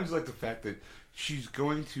 I always like the fact that she's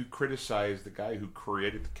going to criticize the guy who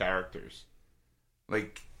created the characters.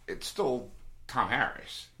 Like, it's still Tom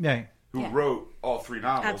Harris. Yeah. Who Yeah. wrote all 3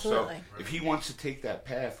 novels. Absolutely. So if he wants to take that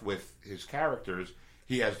path with his characters,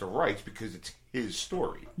 he has the rights because it's his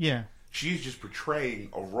story. Yeah. She's just portraying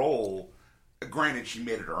a role. Granted, she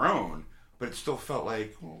made it her own, but it still felt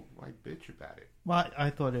like, well, why bitch about it? Well, I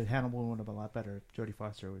thought that Hannibal would have been a lot better if Jodie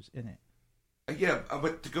Foster was in it. Yeah,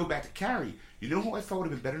 but to go back to Carrie, you know who I thought would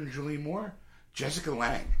have been better than Julianne Moore? Jessica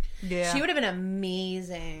Lange. Yeah. She would have been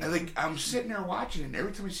amazing. And like, I'm sitting there watching it, and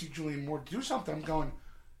every time I see Julianne Moore do something, I'm going,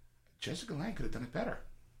 Jessica Lange could have done it better.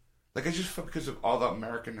 Like, I just felt because of all the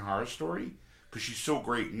American Horror Story, because she's so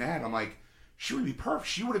great in that, I'm like, she would be perfect.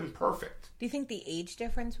 She would have been perfect. Do you think the age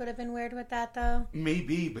difference would have been weird with that though?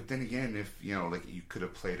 Maybe, but then again, if, you know, like, you could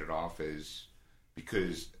have played it off as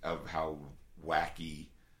because of how wacky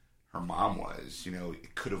her mom was, you know,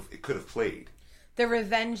 it could have played. The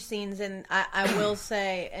revenge scenes in I will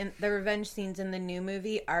say, and the revenge scenes in the new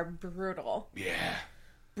movie are brutal. Yeah.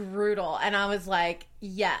 Brutal. And I was like,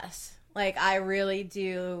 yes. Like, I really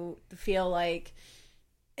do feel like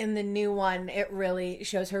in the new one, it really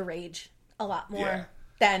shows her rage a lot more. Yeah.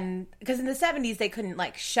 then because in the 70s they couldn't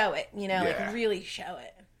like show it, you know, Yeah. like really show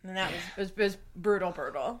it, and that was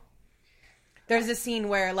brutal. There's a scene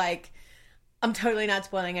where like I'm totally not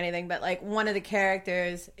spoiling anything, but like one of the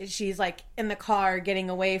characters, she's like in the car getting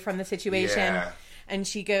away from the situation, Yeah. and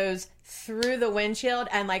she goes through the windshield,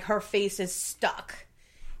 and like her face is stuck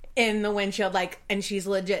in the windshield, like, and she's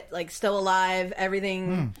legit like still alive,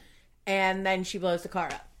 everything, and then she blows the car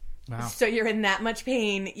up. Wow. So you're in that much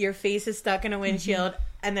pain, your face is stuck in a windshield,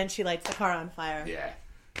 and then she lights the car on fire. Yeah.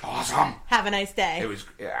 Awesome. Have a nice day. It was,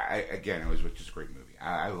 it was just a great movie.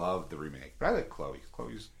 I love the remake. But I like Chloe.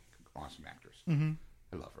 Chloe's an awesome actress. Mm-hmm.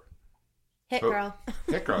 I love her. Hit girl.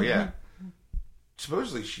 Hit girl, yeah.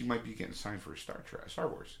 Supposedly she might be getting signed for Star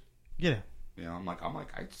Wars. Yeah. You know, I'm like,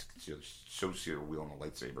 I just see her wielding a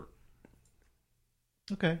lightsaber.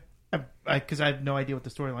 Okay. Because I have no idea what the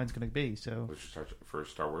storyline's going to be. So Which starts for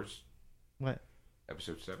Star Wars what?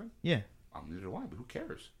 Episode 7? Yeah, Neither do I, but who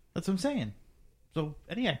cares? that's what I'm saying. So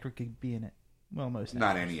any actor could be in it. Well, most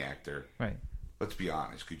Not actors. any actor. Right. Let's be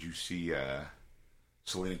honest. Could you see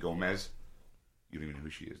Selena Gomez? You don't even know who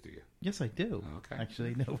she is, do you? Yes, I do. Okay.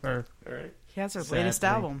 Actually, know her. All right. He has her Sadly. latest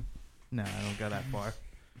album. No, I don't go that far.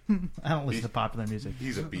 I don't listen to popular music.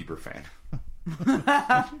 He's a Bieber fan.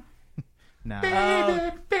 No,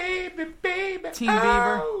 Baby. Teen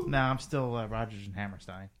Bieber. no, I'm still Rodgers and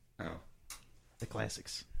Hammerstein, Oh, the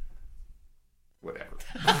classics. whatever.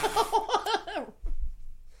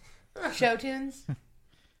 Show tunes.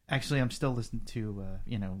 Actually, I'm still listening to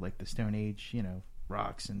like the Stone Age,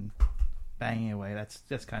 rocks and banging away.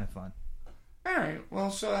 That's kind of fun. All right. Well,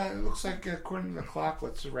 so it looks like according to the clock,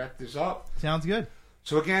 let's wrap this up. Sounds good.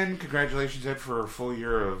 So again, congratulations, Ed, for a full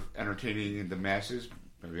year of entertaining the masses.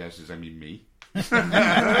 By masses, I mean me. Because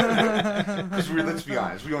let's be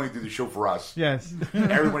honest, we only do the show for us. Yes.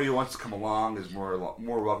 Everybody who wants to come along is more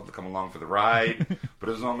welcome to come along for the ride. But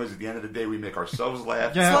as long as at the end of the day we make ourselves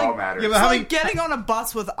laugh, Yeah. that's all Like- matters. yeah, but It's how like many- getting on a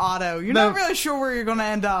bus with Otto. You're No. not really sure where you're going to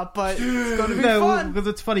end up, but it's going to be No, fun. because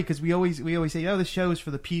it's funny because we always say, the show is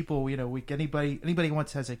for the people. Anybody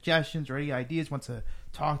wants has suggestions or any ideas wants to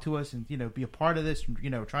talk to us and be a part of this.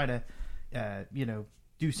 Try to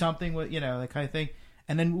do something with that kind of thing.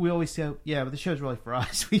 And then we always say, yeah, but the show's really for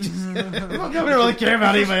us. We just we don't really care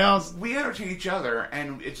about anybody else. We entertain each other,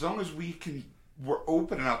 and as long as we're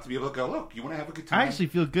open enough to be able to go, look, you want to have a good time? I actually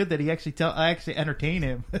feel good that I actually entertain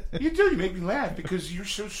him. You do. You make me laugh because you're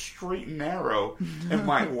so straight and narrow, and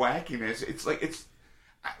my wackiness. It's like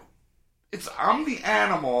I'm the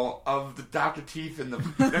animal of the Dr. Teeth and the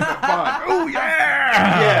Bun. Oh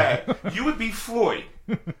yeah, yeah. You would be Floyd,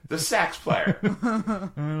 the sax player, I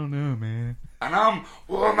don't know, man. and I'm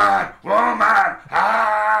woman, ah.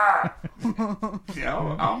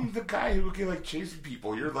 I'm the guy who would get like chasing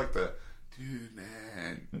people. You're like the dude,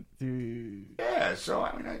 man. Dude. Yeah. So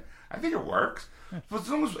I mean, I think it works. But as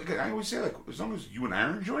long as I always say, like, as long as you and I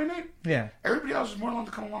are enjoying it, Yeah. everybody else is more willing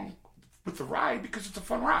to come along with the ride because it's a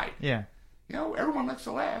fun ride. Yeah. Everyone likes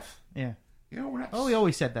to laugh. Yeah. We're not. Oh, we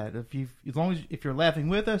always said that. If you're laughing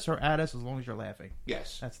with us or at us, as long as you're laughing,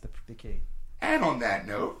 Yes. that's the key. And on that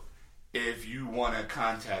note, if you want to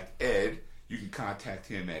contact Ed, you can contact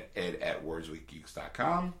him at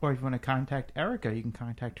ed@wordswithgeeks.com. Or if you want to contact Erica, you can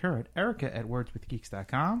contact her at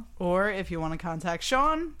erica@wordswithgeeks.com. Or if you want to contact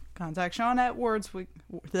Sean at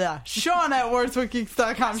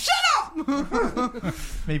wordswithgeeks.com. Shut up!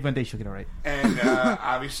 Maybe one day she'll get it right. And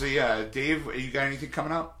obviously, Dave, you got anything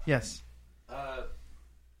coming up? Yes.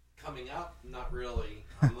 Coming up, not really.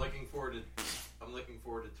 I'm looking forward to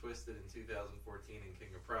Twisted in 2014 and King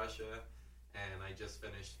of Prussia, and I just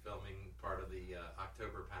finished filming part of the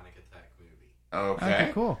October Panic Attack movie.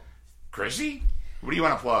 Okay. Cool. Chrissy, what do you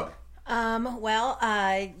want to plug?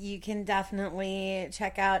 You can definitely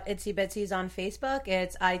check out Itsy Bitsy's on Facebook.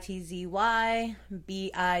 It's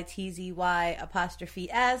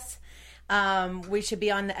ITZYBITZY''S. We should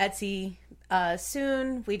be on the Etsy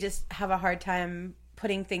soon. We just have a hard time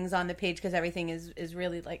putting things on the page because everything is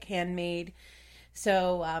really like handmade.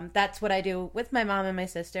 So that's what I do with my mom and my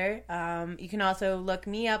sister. You can also look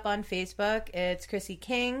me up on Facebook. It's Chrissy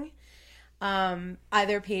King.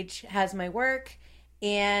 Either page has my work.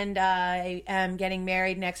 And I am getting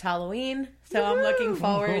married next Halloween, so I'm looking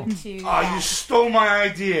forward to Oh, that. you stole my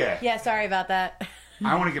idea. Yeah, sorry about that.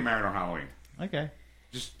 I want to get married on Halloween. Okay.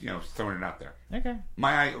 Just, throwing it out there. Okay.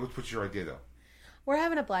 What's your idea, though? We're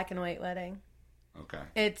having a black and white wedding. Okay.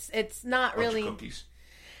 It's not Bunch of really cookies.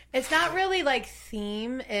 it's not really like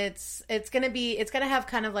theme. It's gonna have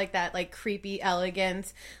kind of like that like creepy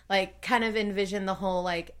elegance, like kind of envision the whole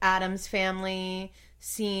like Addams Family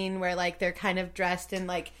scene where like they're kind of dressed in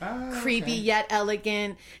like creepy okay. yet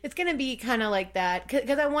elegant. It's gonna be kind of like that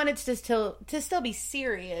because I want it to still be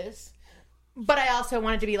serious, but I also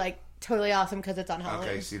want it to be like totally awesome because it's on Halloween.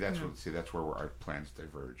 Okay, that's where our plans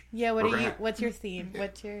diverge. Yeah, what's your theme?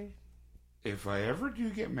 If I ever do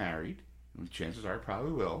get married, and chances are I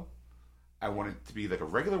probably will, I want it to be like a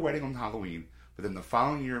regular wedding on Halloween, but then the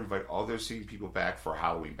following year invite all those same people back for a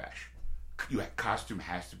Halloween bash. Costume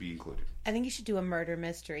has to be included. I think you should do a murder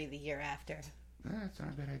mystery the year after. That's not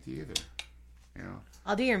a bad idea either. You know.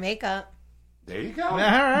 I'll do your makeup. There you go. All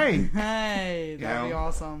right. Hey, that'd be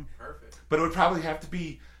awesome. Perfect. But it would probably have to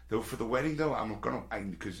be though for the wedding though.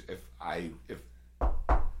 Because if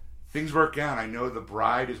things work out, I know the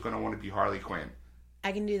bride is gonna want to be Harley Quinn,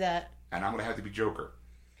 I can do that. and I'm gonna have to be Joker.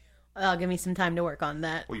 Well, give me some time to work on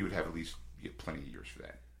that. Well, you would have at least plenty of years for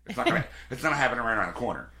that. It's not happening right around the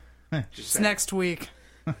corner. Just It's saying. next week.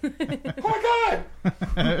 Oh my God!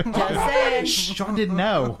 Just saying. Sean didn't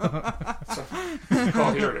know. We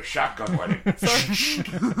call here a shotgun wedding.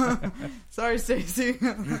 Sorry, Stacey.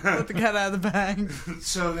 Let the cat out of the bag.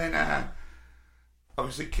 So then,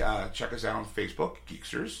 obviously, check us out on Facebook,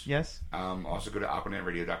 Geeksters. Yes. Also go to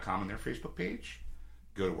AquanetRadio.com on their Facebook page.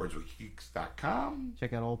 Go to wordswithgeeks.com.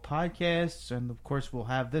 Check out old podcasts, and of course, we'll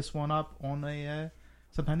have this one up on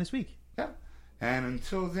sometime this week. Yeah. And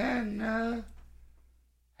until then,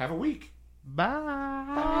 have a week. Bye.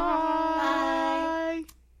 Bye.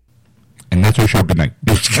 And that's our show. Good night.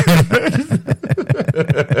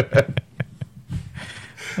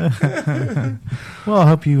 Well, I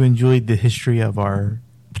hope you enjoyed the history of our.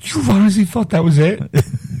 You honestly thought that was it?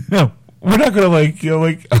 No. We're not going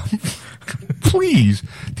to please.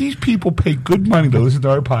 These people pay good money to listen to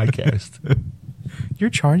our podcast. You're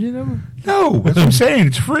charging them? No, that's what I'm saying.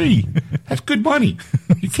 It's free. That's good money.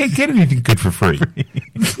 You can't get anything good for free.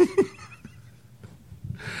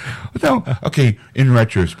 No, okay, in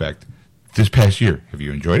retrospect, this past year, have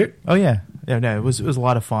you enjoyed it? Oh yeah, no, it was a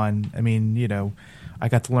lot of fun. I mean, I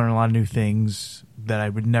got to learn a lot of new things that I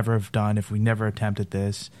would never have done if we never attempted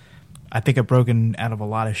this. I think I've broken out of a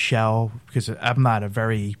lot of shell because I'm not a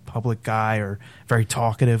very public guy or very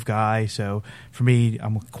talkative guy. So for me,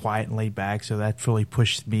 I'm quiet and laid back. So that really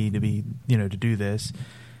pushed me to be, to do this.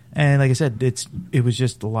 And like I said, it was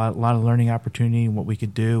just a lot of learning opportunity and what we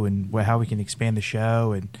could do and how we can expand the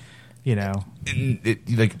show and.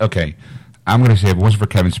 Okay, I'm going to say if it wasn't for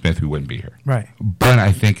Kevin Smith, we wouldn't be here. Right. But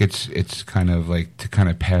I think it's kind of like to kind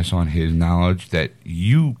of pass on his knowledge that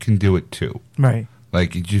you can do it too. Right.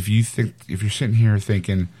 Like if you're sitting here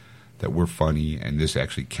thinking that we're funny and this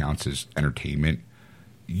actually counts as entertainment,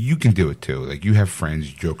 you can do it too. Like you have friends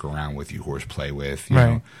you joke around with, you horseplay with, you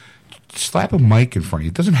know. Slap a mic in front of you.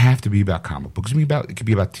 It doesn't have to be about comic books. It could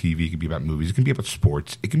be about TV. It could be about movies. It can be about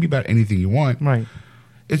sports. It can be about anything you want. Right.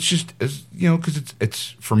 It's just because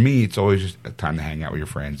it's for me. It's always just a time to hang out with your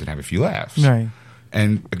friends and have a few laughs. Right.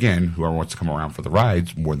 And again, whoever wants to come around for the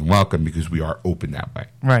rides, more than welcome because we are open that way.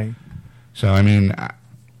 Right. So I mean, I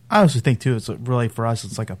also think too, it's really for us,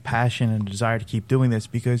 it's like a passion and a desire to keep doing this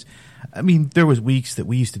because, I mean, there was weeks that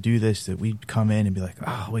we used to do this that we'd come in and be like,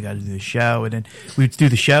 oh, we got to do the show, and then we'd do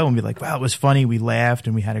the show and be like, wow, it was funny, we laughed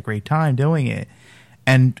and we had a great time doing it.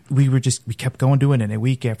 And we kept going doing it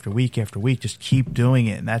week after week after week, just keep doing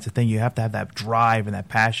it. And that's the thing. You have to have that drive and that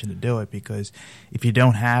passion to do it because if you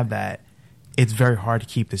don't have that, it's very hard to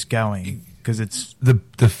keep this going because it's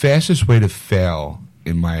the fastest way to fail,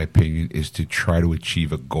 in my opinion, is to try to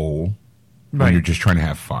achieve a goal when you're just trying to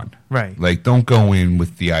have fun. Right. Like don't go in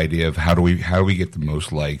with the idea of how do we get the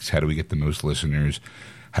most likes, how do we get the most listeners,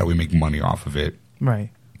 how do we make money off of it. Right.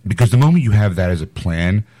 Because the moment you have that as a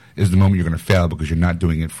plan is the moment you're going to fail because you're not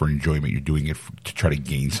doing it for enjoyment. You're doing it to try to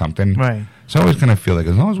gain something. Right. So I always kind of feel like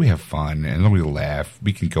as long as we have fun and as long as we laugh,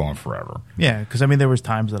 we can go on forever. Yeah, because I mean, there was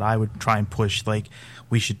times that I would try and push like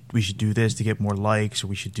we should do this to get more likes, or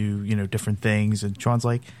we should do different things. And Sean's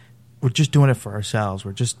like, we're just doing it for ourselves.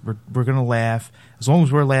 We're going to laugh as long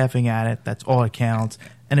as we're laughing at it. That's all that counts.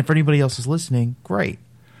 And if anybody else is listening, great.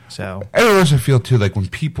 So I also feel too like when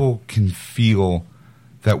people can feel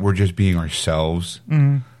that we're just being ourselves.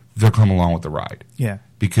 Mm-hmm. They'll come along with the ride. Yeah.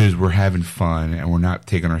 Because we're having fun and we're not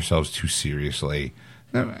taking ourselves too seriously.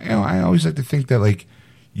 I always like to think that, like,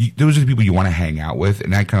 those are the people you want to hang out with.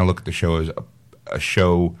 And I kind of look at the show as a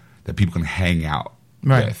show that people can hang out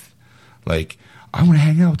with. Like, I want to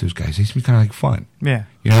hang out with those guys. They seem kind of like fun. Yeah.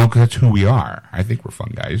 Because that's who we are. I think we're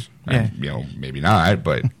fun guys. Yeah. Maybe not,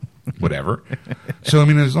 but whatever. So, I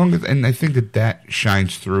mean, as long as, and I think that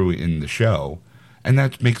shines through in the show. And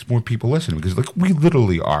that makes more people listen because, like, we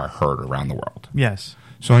literally are heard around the world. Yes.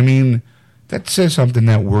 So, I mean, that says something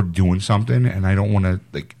that we're doing something, and I don't want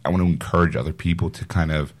to I want to encourage other people to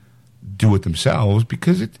kind of do it themselves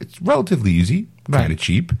because it's relatively easy, kind Right. of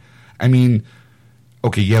cheap. I mean,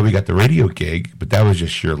 okay, yeah, we got the radio gig, but that was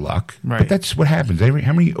just sheer luck. Right. But that's what happens.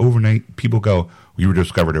 How many overnight people go, "We were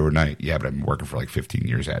discovered overnight"? Yeah, but I've been working for like 15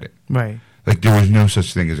 years at it. Right. Like there was no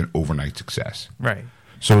such thing as an overnight success. Right.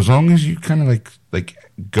 So as long as you kind of like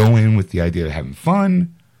go in with the idea of having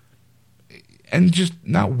fun and just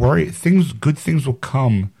not worry, good things will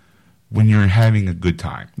come when you're having a good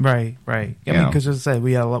time. Right. Right. I mean, Yeah. because as I said,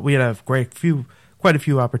 we had quite a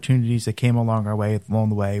few opportunities that came along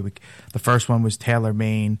the way. The first one was Taylor,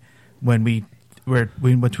 Maine, when we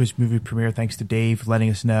went to his movie premiere. Thanks to Dave letting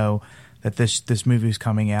us know that this movie was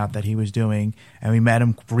coming out that he was doing, and we met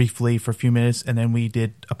him briefly for a few minutes, and then we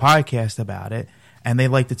did a podcast about it, and they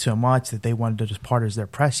liked it so much that they wanted it as part of their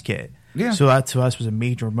press kit. Yeah. So that to us was a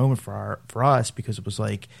major moment for us because it was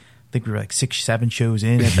like, I think we were like 6-7 shows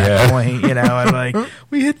in at that point, and like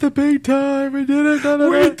we hit the big time, we did it,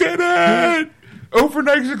 We did it!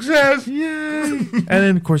 Overnight success! yay! And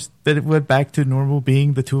then of course then it went back to normal,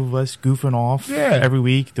 being the two of us goofing off every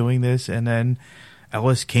week doing this, and then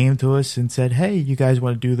Ellis came to us and said, "Hey, you guys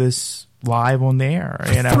want to do this live on the air?"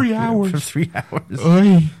 For 3 hours. For 3 hours.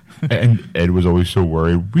 Oy. And Ed was always so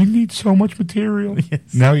worried. We need so much material. Yes.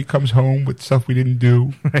 Now he comes home with stuff we didn't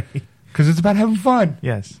do Right. because it's about having fun.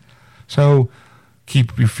 Yes. So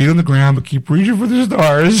keep your feet on the ground, but keep reaching for the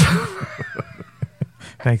stars.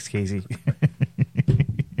 Thanks, Casey.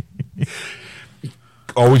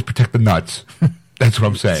 Always protect the nuts. That's what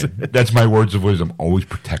I'm saying. That's my words of wisdom. Always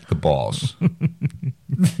protect the balls.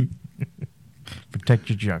 Protect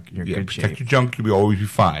your junk. You're in Yeah, good protect shape. your junk. You'll always be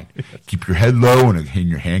fine. Keep your head low and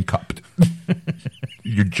your hand cupped.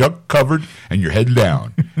 Your junk covered and your head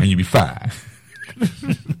down, and you'll be fine.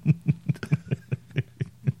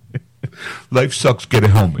 Life sucks. Get a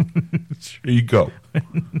helmet. There you go.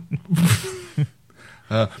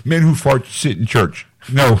 Man who farts sit in church.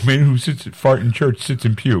 No, man who fart in church sits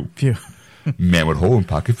in pew. Phew. Man with hole in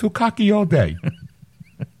pocket feel cocky all day.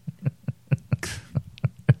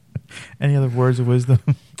 Any other words of wisdom?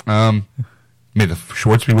 May the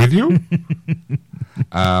Schwartz be with you.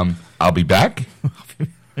 I'll be back.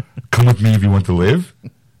 Come with me if you want to live.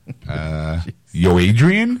 Yo,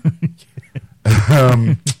 Adrian.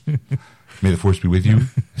 May the Force be with you.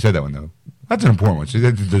 I said that one, though. That's an important one. So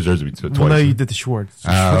that deserves to be twice. Well, no, you did the Schwartz.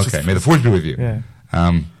 Okay. May the Force be with you. Yeah.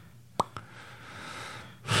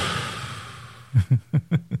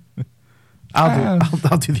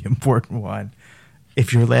 I'll do the important one.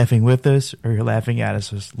 If you're laughing with us or you're laughing at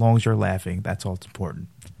us, as long as you're laughing, that's all that's important.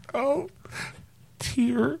 Oh,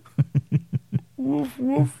 tear. Woof,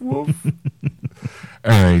 woof, woof.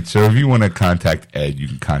 All right. So if you want to contact Ed, you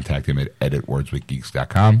can contact him at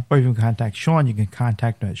ed@wordswithgeeks.com. Or if you can contact Sean, you can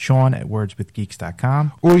contact him at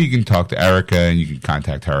Sean@wordswithgeeks.com. Or you can talk to Erica, and you can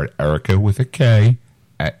contact her at Erica with a K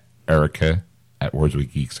at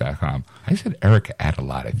Erica@wordswithgeeks.com. I said Erica at a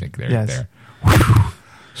lot, I think, there. Yes. There. Whew.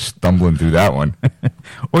 Stumbling through that one.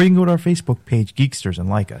 Or you can go to our Facebook page, Geeksters, and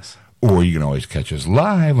like us. Or you can always catch us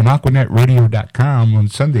live on AquanetRadio.com on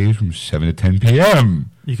Sundays from 7 to 10 p.m.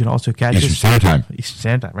 You can also catch Eastern us Standard Time. Eastern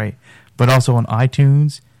Standard Time, right? But also on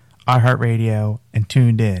iTunes, iHeartRadio, and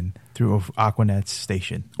tuned in through Aquanet's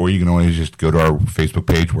station. Or you can always just go to our Facebook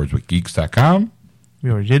page, wordswithgeeks.com. We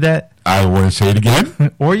already did that. I want to say it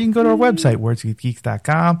again. Or you can go to our website,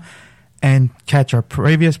 wordswithgeeks.com, and catch our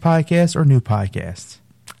previous podcasts or new podcasts.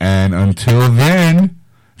 And until then,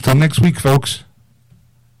 until next week, folks.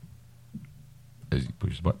 As he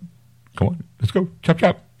pushes the button. Come on, let's go. Chop,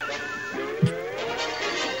 chop.